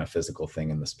some kind of physical thing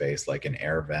in the space, like an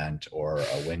air vent or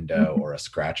a window or a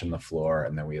scratch in the floor.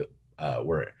 And then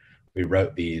we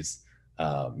wrote these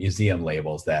museum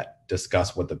labels that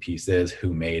discuss what the piece is,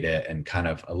 who made it, and kind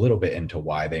of a little bit into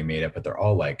why they made it. But they're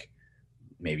all like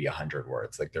maybe 100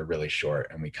 words, like they're really short,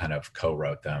 and we kind of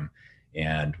co-wrote them.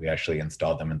 And we actually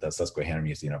installed them at the Susquehanna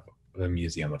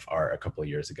Museum of Art a couple of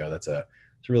years ago. It's a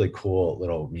really cool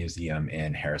little museum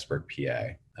in Harrisburg,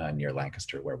 PA, near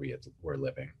Lancaster, where we were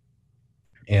living.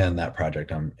 And that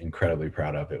project I'm incredibly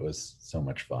proud of. It was so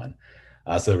much fun.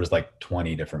 So there was like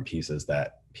 20 different pieces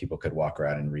that people could walk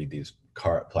around and read these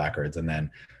placards. And then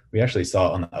we actually saw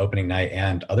it on the opening night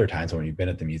and other times when we've been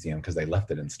at the museum, because they left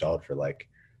it installed for like,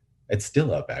 it's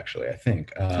still up actually, I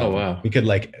think. Oh, wow. We could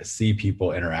like see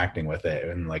people interacting with it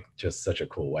in like just such a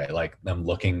cool way, like them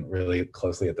looking really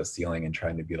closely at the ceiling and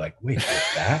trying to be like, wait, is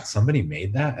that somebody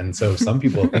made that? And so some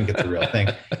people think it's a real thing,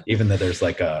 even though there's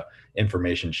like a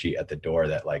information sheet at the door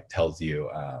that like tells you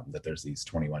that there's these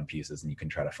 21 pieces and you can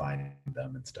try to find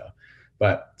them and stuff.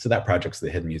 But so that project's the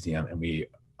Hidden Museum, and we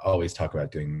always talk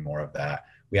about doing more of that.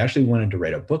 We actually wanted to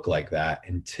write a book like that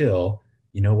until,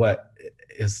 you know what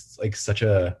is like such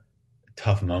a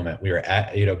tough moment. We were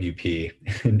at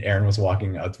AWP and Aaron was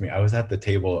walking up to me. I was at the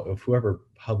table of whoever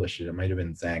published it. It might've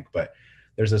been Zank, but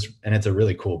there's this, and it's a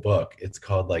really cool book. It's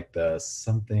called like the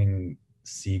something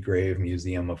Seagrave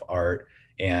Museum of Art.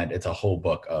 And it's a whole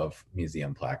book of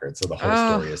museum placards. So the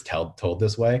whole story is told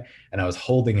this way. And I was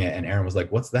holding it and Aaron was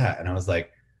like, what's that? And I was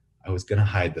like, I was going to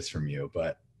hide this from you,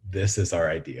 but this is our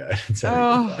idea.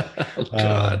 Oh,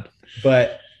 God.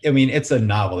 But I mean, it's a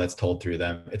novel that's told through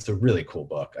them. It's a really cool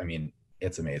book. I mean,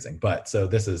 it's amazing. But so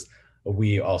this is,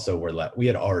 we also we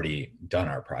had already done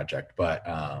our project, but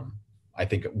I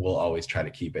think we'll always try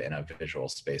to keep it in a visual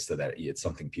space so that it's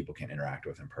something people can interact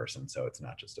with in person. So it's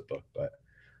not just a book, but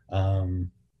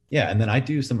yeah. And then I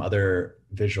do some other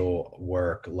visual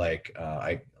work. Like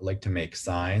I like to make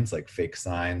signs, like fake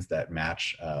signs that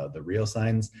match the real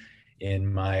signs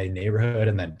in my neighborhood,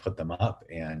 and then put them up,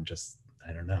 and just,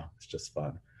 I don't know, it's just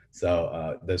fun.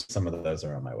 So there's some of those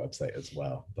are on my website as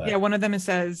well. But yeah, one of them, it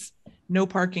says no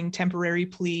parking, temporary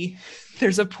plea.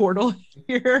 There's a portal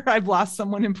here. I've lost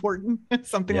someone important,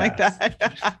 something like that.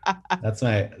 That's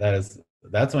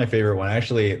my favorite one.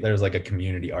 Actually, there's like a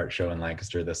community art show in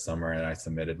Lancaster this summer, and I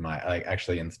submitted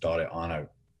actually installed it on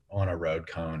a road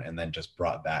cone, and then just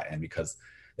brought that in because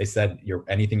they said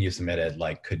anything you submitted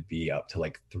like could be up to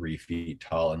like 3 feet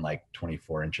tall and like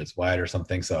 24 inches wide or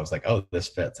something. So I was like, oh, this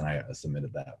fits, and I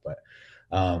submitted that.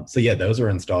 But so yeah, those were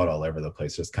installed all over the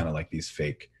place, just kind of like these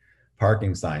fake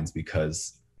parking signs,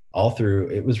 because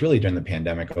it was really during the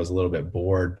pandemic. I was a little bit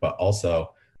bored, but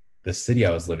also the city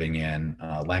I was living in,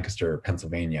 Lancaster,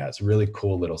 Pennsylvania, it's a really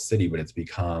cool little city, but it's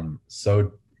become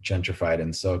so gentrified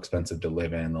and so expensive to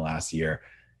live in the last year.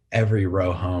 Every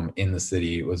row home in the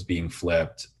city was being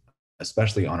flipped,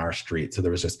 especially on our street. So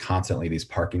there was just constantly these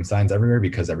parking signs everywhere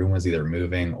because everyone was either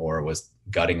moving or was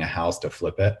gutting a house to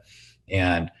flip it.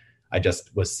 And I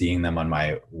just was seeing them on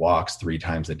my walks 3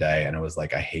 times a day. And it was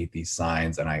like, I hate these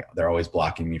signs, and they're always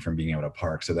blocking me from being able to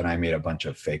park. So then I made a bunch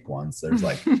of fake ones. There's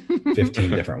like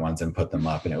 15 different ones, and put them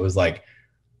up. And it was like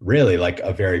really like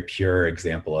a very pure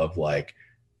example of like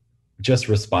just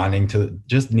responding to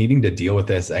just needing to deal with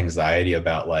this anxiety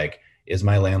about like, is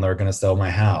my landlord going to sell my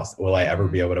house? Will I ever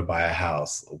be able to buy a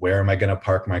house? Where am I going to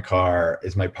park my car?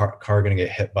 Is my car going to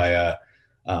get hit by a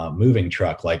moving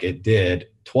truck like it did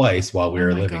twice while we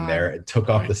were living there? It took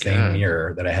off the same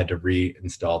mirror that I had to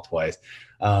reinstall twice.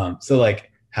 So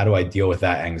like, how do I deal with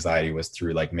that anxiety was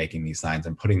through like making these signs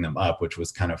and putting them up, which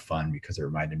was kind of fun because it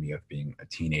reminded me of being a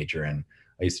teenager. And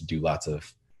I used to do lots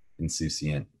of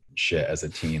insouciant shit as a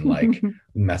teen, like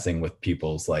messing with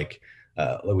people's like,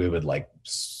 we would like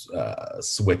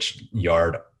switch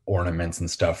yard ornaments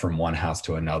and stuff from one house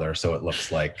to another, so it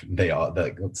looks like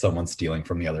someone's stealing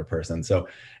from the other person. So,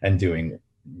 and doing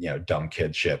dumb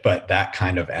kid shit. But that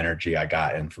kind of energy I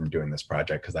got in from doing this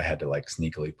project, because I had to like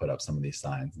sneakily put up some of these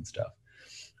signs and stuff.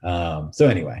 So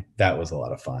anyway, that was a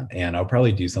lot of fun, and I'll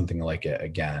probably do something like it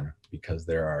again, because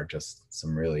there are just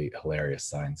some really hilarious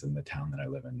signs in the town that I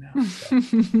live in now. So,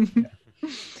 yeah.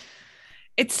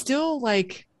 it's still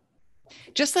like,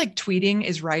 just like tweeting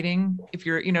is writing. If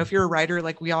you're, if you're a writer,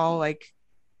 like we all like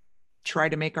try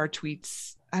to make our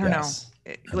tweets, I don't know, Yes,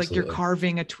 like you're absolutely.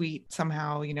 carving a tweet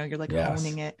somehow, you're like Yes.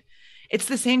 honing it. It's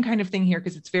the same kind of thing here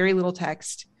because it's very little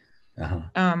text. Uh-huh.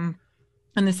 Um,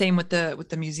 and the same with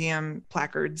the museum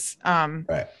placards.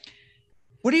 Right.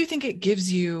 What do you think it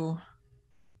gives you?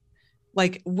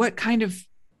 Like, what kind of,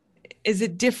 is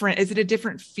it different? Is it a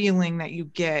different feeling that you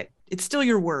get? It's still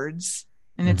your words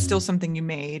and it's still Mhm. something you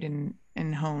made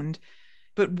and honed.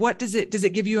 But what does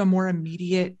it give you a more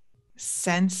immediate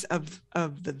sense of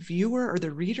the viewer or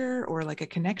the reader, or like a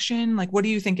connection? Like, what do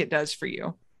you think it does for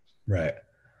you? Right.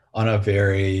 On a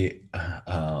very,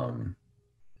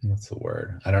 what's the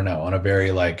word? I don't know. On a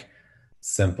very like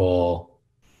simple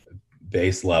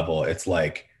base level, it's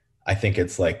like, I think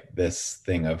it's like this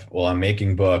thing of, well, I'm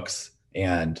making books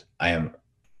and I'm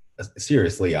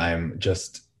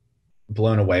just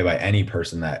blown away by any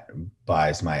person that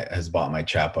has bought my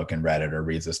chapbook and read it or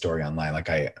reads a story online. Like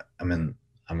I'm in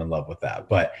love with that.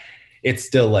 But it's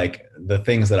still like the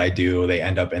things that I do, they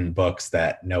end up in books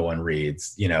that no one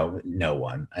reads, no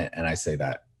one. And I say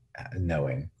that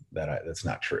knowing that that's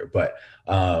not true. But,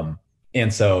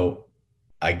 and so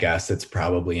I guess it's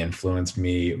probably influenced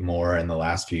me more in the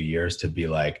last few years to be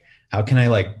like, how can I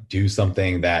like do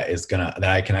something that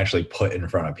I can actually put in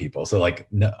front of people? So like,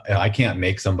 no, I can't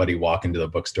make somebody walk into the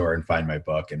bookstore and find my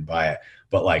book and buy it,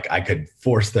 but like I could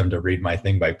force them to read my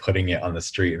thing by putting it on the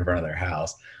street in front of their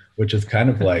house, which is kind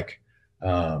of like,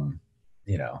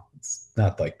 it's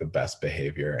not like the best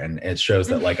behavior. And it shows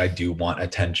that like, I do want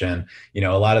attention. A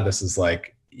lot of this is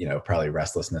like, probably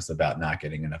restlessness about not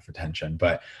getting enough attention,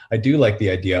 but I do like the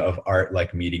idea of art,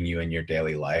 like meeting you in your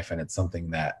daily life. And it's something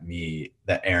that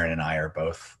Aaron and I are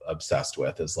both obsessed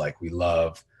with, is like, we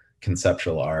love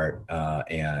conceptual art,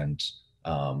 and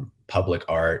public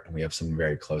art. And we have some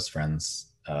very close friends,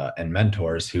 and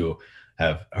mentors who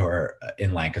are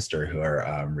in Lancaster, who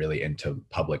are really into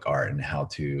public art and how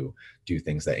to do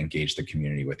things that engage the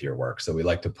community with your work. So we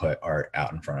like to put art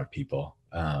out in front of people,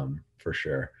 for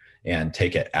sure, and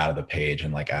take it out of the page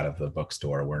and like out of the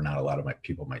bookstore where not a lot of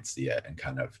people might see it, and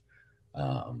kind of,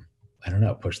 I don't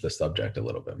know, push the subject a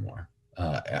little bit more.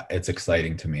 It's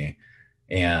exciting to me.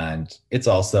 And it's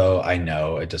also, I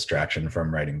know, a distraction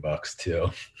from writing books too.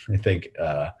 I think,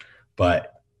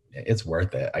 but it's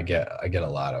worth it. I get a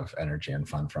lot of energy and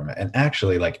fun from it. And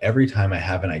actually, like every time I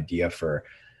have an idea for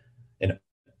an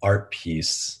art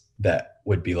piece that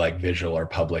would be like visual or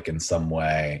public in some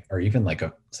way, or even like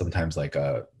sometimes like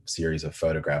a series of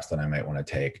photographs that I might want to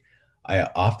take, I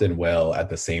often will at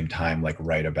the same time like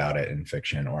write about it in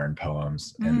fiction or in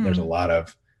poems. And there's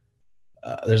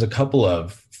a couple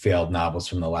of failed novels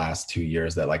from the last 2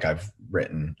 years that like I've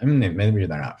written. I mean, maybe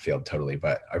they're not failed totally,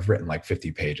 but I've written like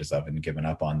 50 pages of and given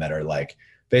up on, that are like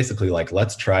basically like,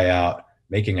 let's try out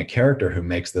making a character who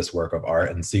makes this work of art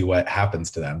and see what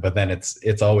happens to them. But then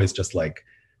it's always just like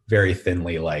very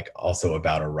thinly like also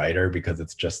about a writer, because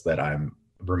it's just that I'm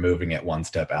removing it one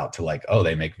step out to like, oh,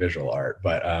 they make visual art.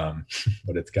 But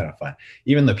but it's kind of fun.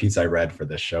 Even the piece I read for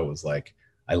this show was like,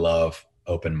 I love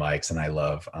open mics and I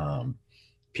love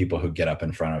people who get up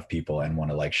in front of people and want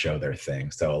to like show their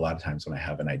thing. So a lot of times when I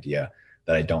have an idea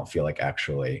that I don't feel like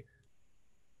actually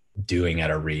doing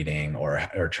at a reading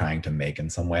or trying to make in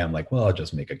some way, I'm like, well, I'll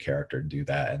just make a character and do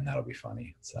that, and that'll be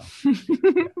funny. So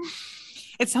yeah.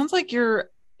 It sounds like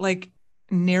you're like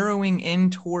narrowing in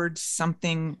towards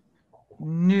something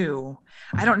new.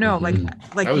 I don't know, like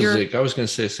I was going to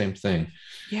say the same thing.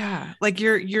 Yeah, like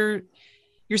you're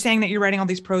saying that you're writing all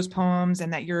these prose poems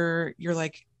and that you're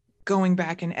like going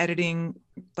back and editing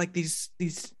like these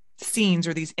scenes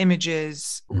or these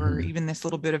images or even this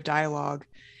little bit of dialogue.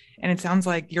 And it sounds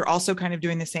like you're also kind of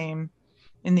doing the same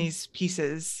in these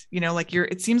pieces, like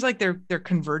it seems like they're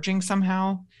converging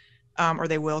somehow, or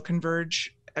they will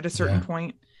converge at a certain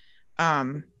point,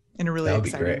 in a really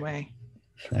exciting way.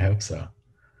 I hope so.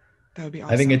 That would be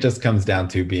awesome. I think it just comes down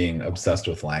to being obsessed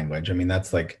with language. I mean,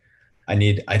 that's like, I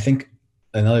think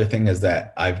another thing is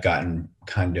that I've gotten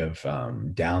kind of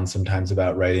down sometimes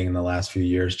about writing in the last few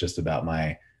years, just about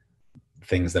my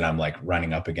things that I'm like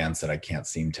running up against that I can't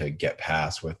seem to get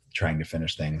past with trying to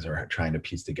finish things or trying to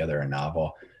piece together a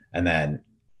novel. And then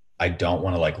I don't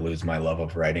want to like lose my love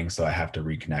of writing. So I have to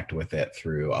reconnect with it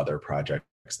through other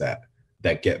projects that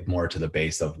get more to the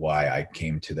base of why I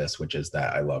came to this, which is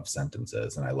that I love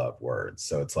sentences and I love words.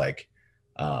 So it's like,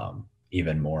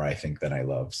 even more, I think, than I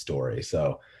love story.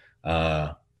 So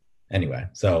anyway,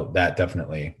 so that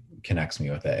definitely connects me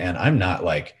with it. And I'm not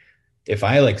like, if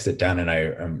I like sit down and I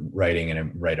am writing and I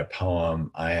write a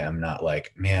poem, I am not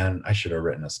like, man, I should have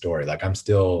written a story. Like I'm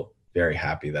still very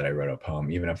happy that I wrote a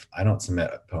poem, even if I don't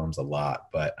submit poems a lot.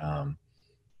 But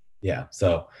yeah,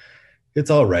 so it's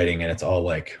all writing and it's all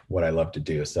like what I love to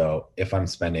do. So if I'm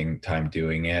spending time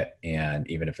doing it, and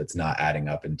even if it's not adding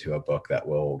up into a book that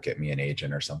will get me an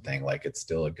agent or something, like it's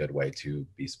still a good way to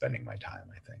be spending my time,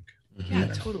 I think.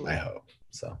 Yeah, totally. I hope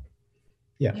so.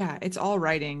 Yeah. Yeah, it's all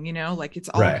writing, you know, like it's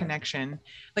all connection.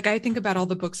 Like I think about all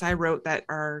the books I wrote that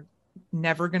are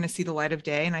never going to see the light of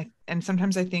day, and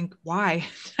sometimes I think, why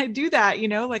did I do that? You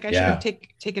know, like I should have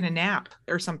taken a nap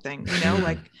or something, you know,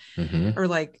 like or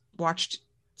like watched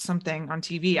something on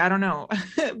TV. I don't know.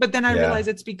 But then I realize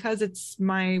it's because it's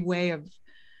my way of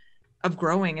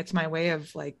growing. It's my way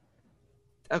of like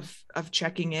of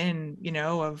checking in, you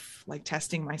know, of like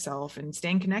testing myself and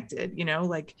staying connected, you know,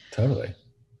 like totally.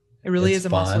 It really is a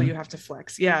muscle you have to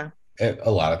flex. Yeah. A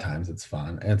lot of times it's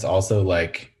fun. And it's also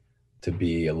like, to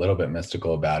be a little bit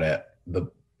mystical about it,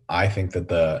 I think that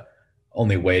the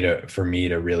only way for me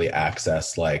to really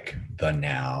access like the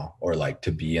now, or like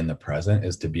to be in the present,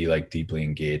 is to be like deeply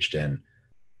engaged in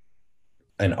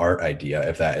an art idea.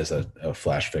 If that is a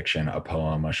flash fiction, a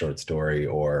poem, a short story,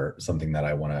 or something that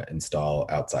I want to install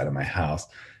outside of my house.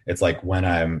 It's like when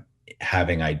I'm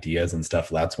having ideas and stuff,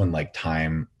 that's when like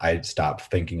time, I stop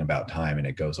thinking about time and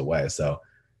it goes away. So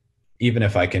even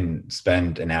if I can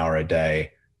spend an hour a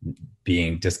day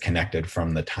being disconnected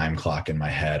from the time clock in my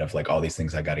head of like all these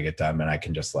things I got to get done, and I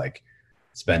can just like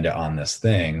spend it on this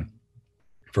thing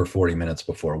for 40 minutes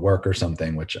before work or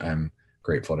something, which I'm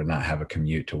grateful to not have a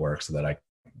commute to work so that I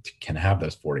can have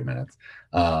those 40 minutes.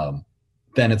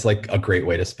 Then it's like a great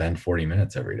way to spend 40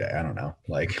 minutes every day. I don't know.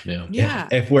 Like,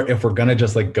 if we're going to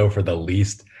just like go for the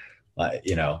least,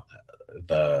 you know,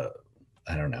 I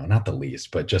don't know, not the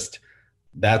least, but just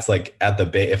that's like at the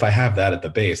base. If I have that at the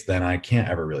base, then I can't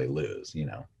ever really lose, you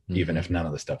know, even if none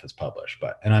of the stuff is published.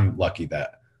 And I'm lucky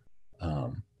that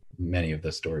many of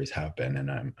the stories have been, and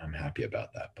I'm happy about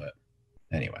that. But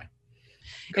anyway,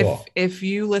 cool. If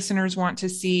you listeners want to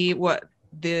see what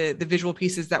the visual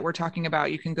pieces that we're talking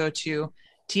about, you can go to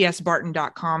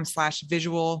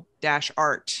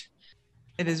tsbarton.com/visual-art.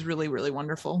 It is really, really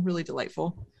wonderful, really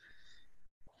delightful.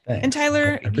 Thanks. And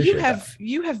Tyler, you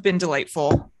have been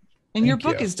delightful, and your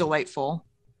book is delightful.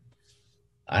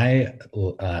 I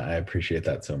appreciate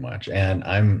that so much, and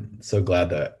I'm so glad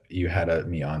that you had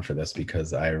me on for this,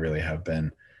 because I really have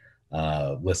been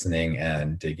listening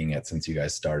and digging it since you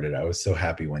guys started. I was so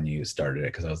happy when you started it,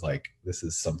 because I was like, this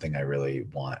is something I really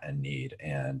want and need,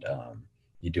 and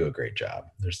you do a great job.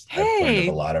 I've learned of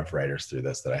a lot of writers through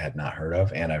this that I had not heard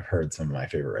of, and I've heard some of my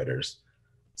favorite writers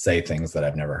say things that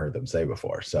I've never heard them say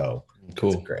before. So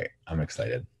cool. It's great. I'm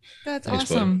excited. That's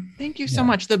awesome. Buddy. Thank you so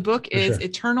much. The book is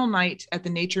Eternal Night at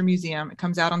the Nature Museum. It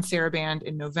comes out on Saraband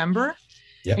in November.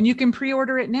 Yep. And you can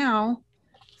pre-order it now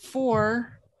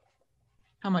for,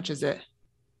 how much is it?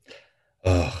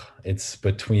 It's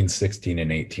between $16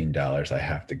 and $18, I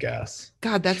have to guess.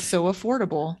 God, that's so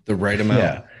affordable. The right amount.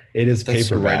 Yeah, it is paperback.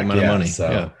 The right amount of money.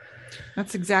 So.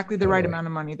 That's exactly the right amount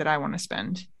of money that I want to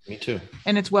spend. Me too.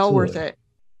 And it's well worth it.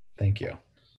 Thank you.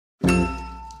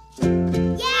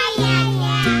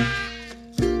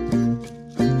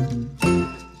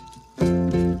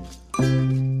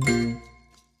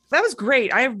 That was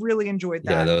great. I really enjoyed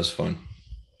that. Yeah, that was fun.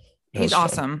 He's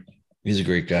awesome. He's a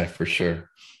great guy for sure.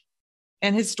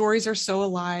 And his stories are so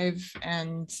alive.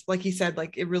 And like he said,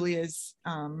 like it really is,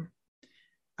 I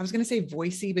was going to say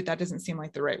voicey, but that doesn't seem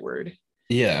like the right word.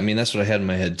 Yeah. I mean, that's what I had in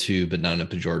my head too, but not in a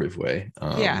pejorative way.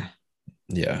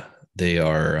 Yeah. They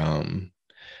are,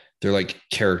 they're like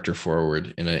character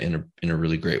forward in a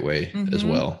really great way as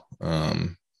well.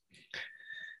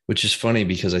 Which is funny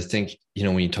because I think, you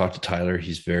know, when you talk to Tyler,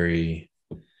 he's very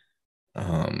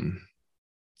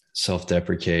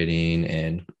self-deprecating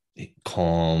and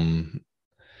calm.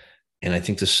 And I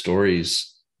think the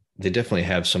stories, they definitely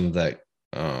have some of that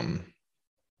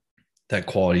that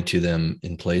quality to them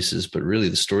in places, but really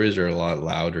the stories are a lot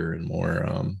louder and more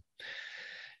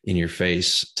in your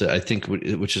face. I think,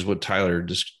 which is what Tyler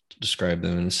just described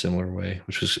them in a similar way,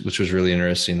 which was really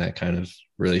interesting, that kind of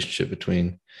relationship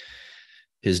between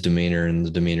his demeanor and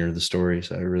the demeanor of the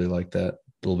stories. I really like that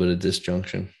little bit of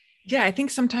disjunction. Yeah, I think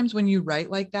sometimes when you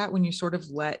write like that, when you sort of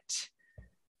let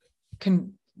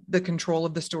the control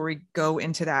of the story go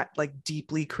into that like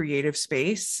deeply creative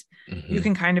space, you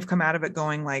can kind of come out of it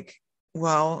going like,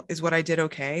 well, is what I did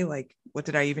okay? Like, what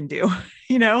did I even do?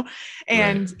 You know?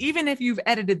 And even if you've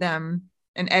edited them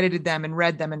and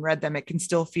read them, it can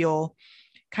still feel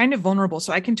kind of vulnerable.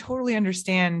 So I can totally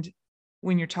understand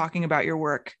when you're talking about your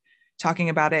work, talking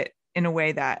about it in a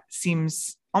way that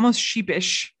seems almost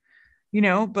sheepish, you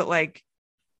know, but like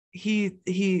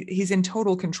he's in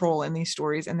total control in these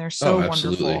stories, and they're so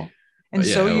wonderful and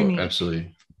yeah, so unique.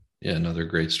 Absolutely. Yeah, another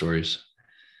great stories.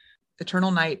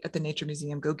 Eternal Night at the Nature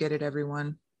Museum. Go get it,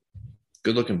 everyone.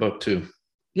 Good looking book too.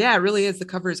 Yeah, it really is. The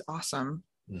cover is awesome.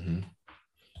 Mm-hmm.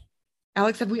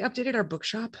 Alex, have we updated our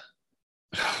bookshop?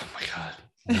 Oh my God.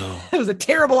 No. It was a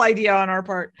terrible idea on our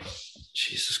part.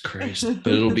 Jesus Christ.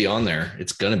 But it'll be on there.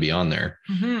 It's going to be on there.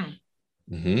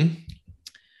 Mm-hmm.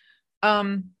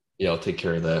 Mm-hmm. Yeah, I'll take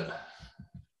care of that.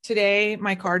 Today,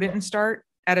 my car didn't start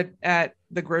at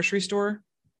the grocery store.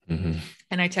 Mm-hmm.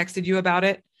 And I texted you about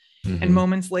it. Mm-hmm. And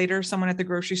moments later, someone at the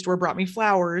grocery store brought me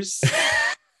flowers.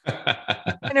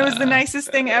 And it was the nicest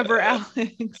thing ever,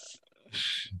 Alex.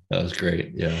 That was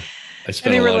great. Yeah. I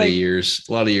spent a lot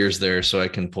of years there, so I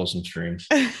can pull some strings.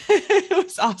 It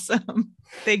was awesome.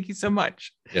 Thank you so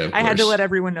much. Yeah, I had to let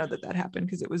everyone know that happened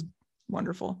because it was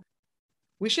wonderful.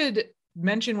 We should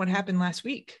mention what happened last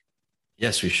week.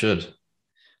 Yes, we should.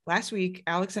 Last week,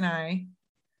 Alex and I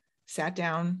sat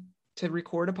down to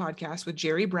record a podcast with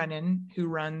Jerry Brennan, who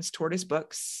runs Tortoise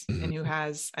Books and who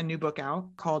has a new book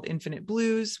out called Infinite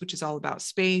Blues, which is all about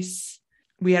space.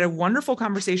 We had a wonderful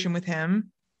conversation with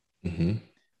him. Mm-hmm.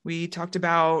 We talked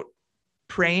about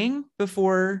praying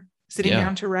before sitting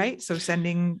down to write. So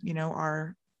sending,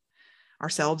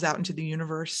 ourselves out into the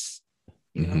universe,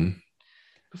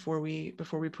 before we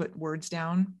put words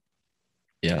down.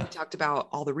 Yeah. We talked about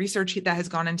all the research that has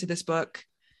gone into this book.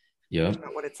 Yeah.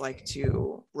 About what it's like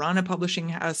to run a publishing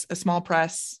house, a small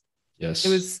press. Yes. It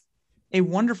was a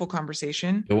wonderful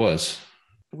conversation. It was.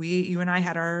 You and I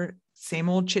had our same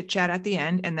old chit chat at the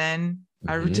end. And then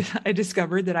I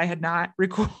discovered that I had not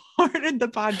recorded the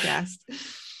podcast.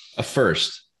 A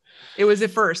first. It was a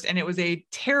first, and it was a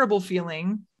terrible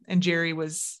feeling. And Jerry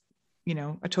was,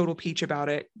 a total peach about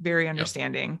it. Very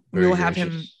understanding. Very we will have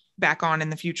gracious. him back on in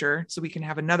the future so we can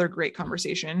have another great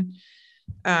conversation.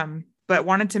 But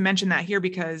wanted to mention that here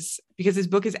because his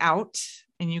book is out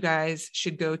and you guys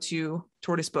should go to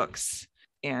Tortoise Books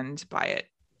and buy it.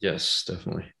 Yes,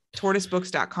 definitely.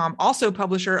 TortoiseBooks.com, also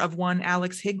publisher of one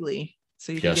Alex Higley.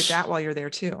 So you can get that while you're there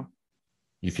too.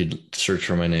 You could search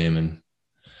for my name and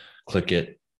click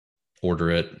it,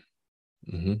 order it.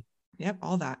 Mm-hmm. Yep,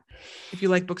 all that. If you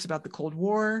like books about the Cold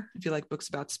War, if you like books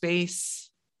about space,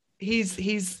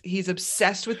 he's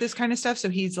obsessed with this kind of stuff. So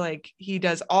he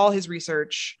does all his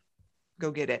research.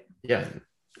 Go get it. Yeah,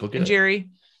 go get and it. Jerry,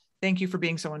 thank you for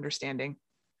being so understanding.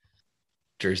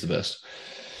 Jerry's the best.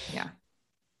 Yeah.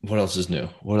 What else is new?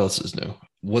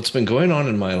 What's been going on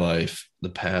in my life the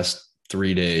past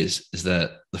 3 days is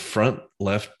that the front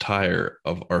left tire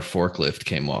of our forklift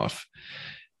came off.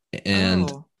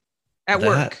 And at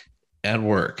work.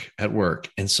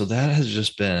 And so that has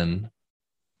just been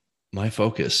my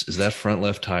focus, is that front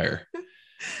left tire.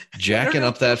 Jacking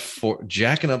up that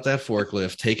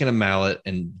forklift, taking a mallet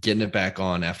and getting it back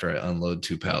on after I unload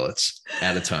 2 pallets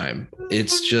at a time.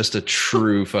 It's just a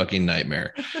true fucking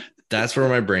nightmare. That's where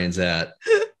my brain's at.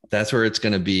 That's where it's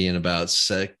going to be in about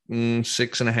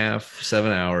 6.5,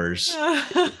 7 hours.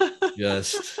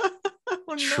 Just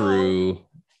true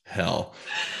hell.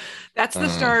 That's the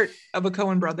start of a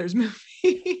Coen Brothers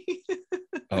movie.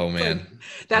 Oh man.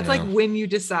 That's like when you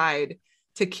decide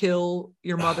to kill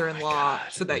your mother-in-law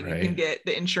so that you can get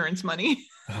the insurance money.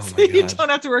 So you don't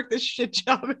have to work this shit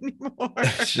job anymore.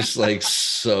 It's just like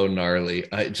so gnarly.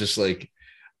 I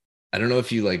don't know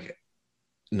if you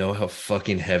know how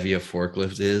fucking heavy a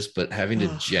forklift is, but having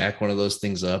to jack one of those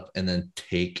things up and then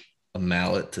take a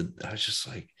mallet I was just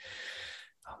like,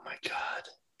 oh my God.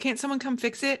 Can't someone come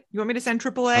fix it? You want me to send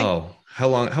AAA? Oh,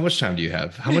 how much time do you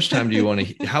have? How much time do you want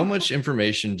to, how much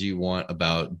information do you want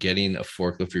about getting a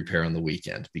forklift repair on the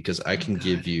weekend? Because I can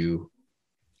give you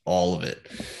all of it.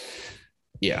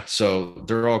 Yeah. So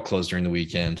they're all closed during the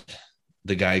weekend.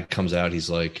 The guy comes out. He's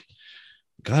like,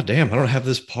 God damn, I don't have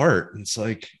this part. And it's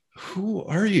like, who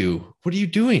are you? What are you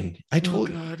doing? I told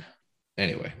you.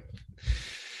 Anyway.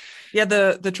 Yeah.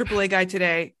 The AAA guy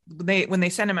today, when they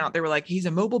sent him out, they were like, he's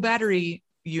a mobile battery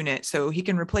unit, so he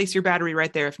can replace your battery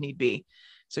right there if need be.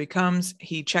 So he comes,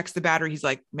 he checks the battery. He's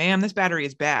like, ma'am, this battery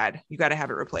is bad. You got to have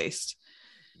it replaced.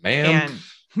 Ma'am.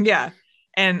 And yeah.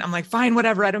 And I'm like, fine,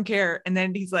 whatever. I don't care. And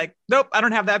then he's like, nope, I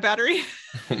don't have that battery.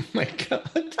 Oh my God.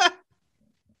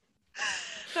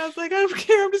 I was like, I don't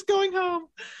care. I'm just going home.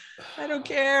 I don't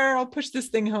care. I'll push this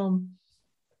thing home.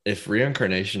 If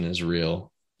reincarnation is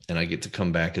real and I get to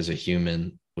come back as a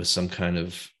human with some kind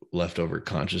of leftover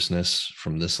consciousness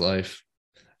from this life,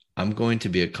 I'm going to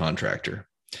be a contractor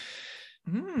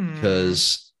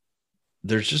because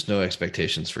there's just no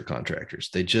expectations for contractors.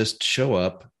 They just show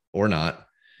up or not.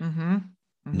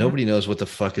 Nobody knows what the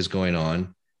fuck is going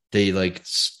on. they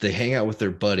hang out with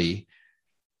their buddy.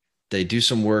 They do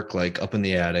some work like up in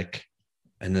the attic,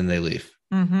 and then they leave.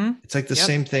 Mm-hmm. It's like the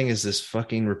same thing as this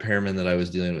fucking repairman that I was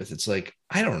dealing with. It's like,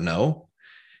 I don't know.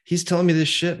 He's telling me this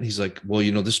shit. And he's like, well,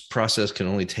 this process can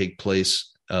only take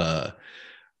place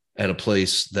at a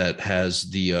place that has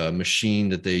the machine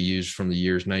that they used from the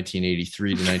years 1983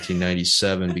 to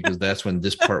 1997, because that's when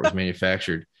this part was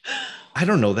manufactured. I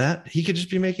don't know that. He could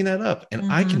just be making that up,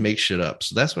 and I can make shit up.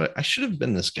 So that's what I should have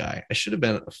been. This guy. I should have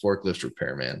been a forklift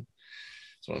repairman.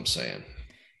 That's what I'm saying.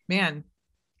 Man,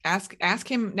 ask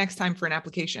him next time for an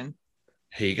application.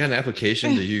 Hey, you got an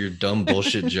application to do your dumb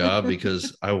bullshit job?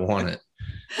 Because I want it.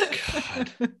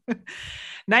 God.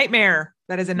 Nightmare.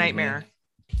 That is a nightmare.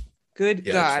 Good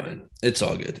God. It's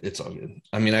all good. It's all good.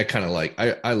 I mean, I kind of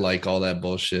I like all that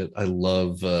bullshit. I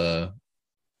love the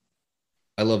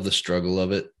struggle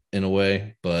of it in a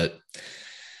way, but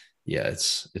yeah,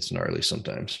 it's gnarly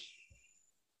sometimes.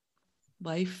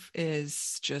 Life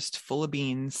is just full of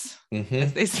beans, Mm-hmm.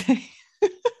 as they say.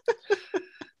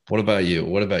 What about you?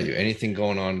 Anything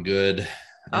going on good?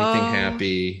 Anything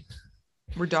happy?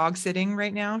 We're dog sitting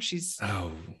right now.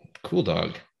 Oh, cool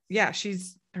dog. Yeah,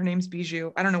 her name's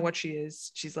Bijou. I don't know what she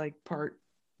is. She's like part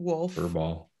wolf.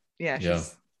 Furball. Yeah.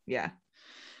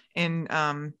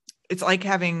 And it's like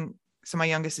so my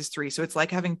youngest is 3. So it's like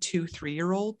having 2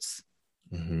 3-year-olds.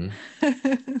 Mm-hmm.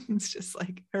 It's just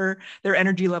like their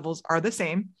energy levels are the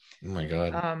same. Oh my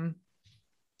God.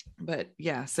 But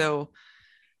yeah, so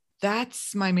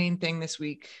that's my main thing this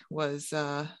week was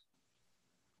that.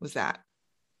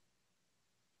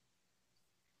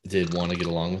 Did Wanda get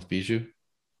along with Bijou?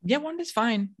 Yeah, Wanda's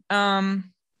fine.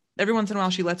 Every once in a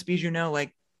while she lets Bijou know,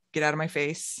 like, get out of my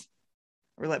face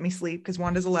or let me sleep, because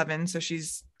Wanda's 11, so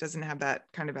she's doesn't have that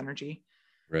kind of energy.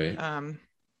 Right.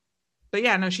 But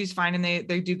yeah, no, she's fine, and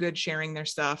they do good sharing their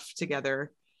stuff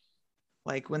together.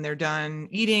 Like when they're done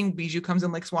eating, Bijou comes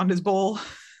and licks Wanda's bowl.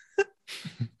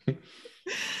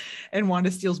 And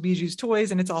Wanda steals Bijou's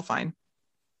toys, and it's all fine.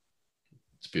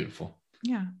 It's beautiful.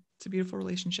 Yeah, it's a beautiful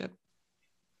relationship.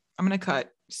 I'm going to cut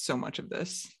so much of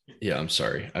this. Yeah, I'm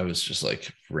sorry. I was just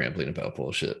like rambling about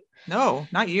bullshit. No,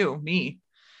 not you, me.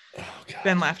 Oh, God.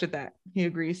 Ben laughed at that. He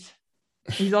agrees.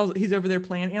 He's over there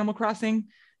playing Animal Crossing,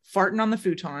 farting on the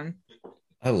futon.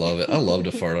 I love it. I love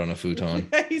to fart on a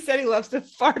futon. He said he loves to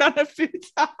fart on a futon.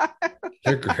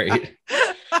 They're great.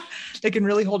 They can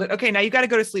really hold it. Okay, now you got to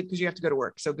go to sleep because you have to go to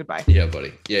work. So goodbye. Yeah,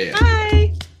 buddy. Yeah.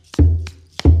 Bye.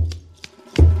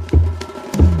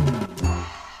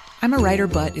 I'm a Writer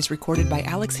But is recorded by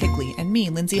Alex Higley and me,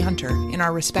 Lindsay Hunter, in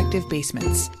our respective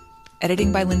basements.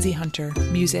 Editing by Lindsay Hunter.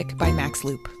 Music by Max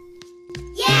Loop.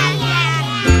 Yeah!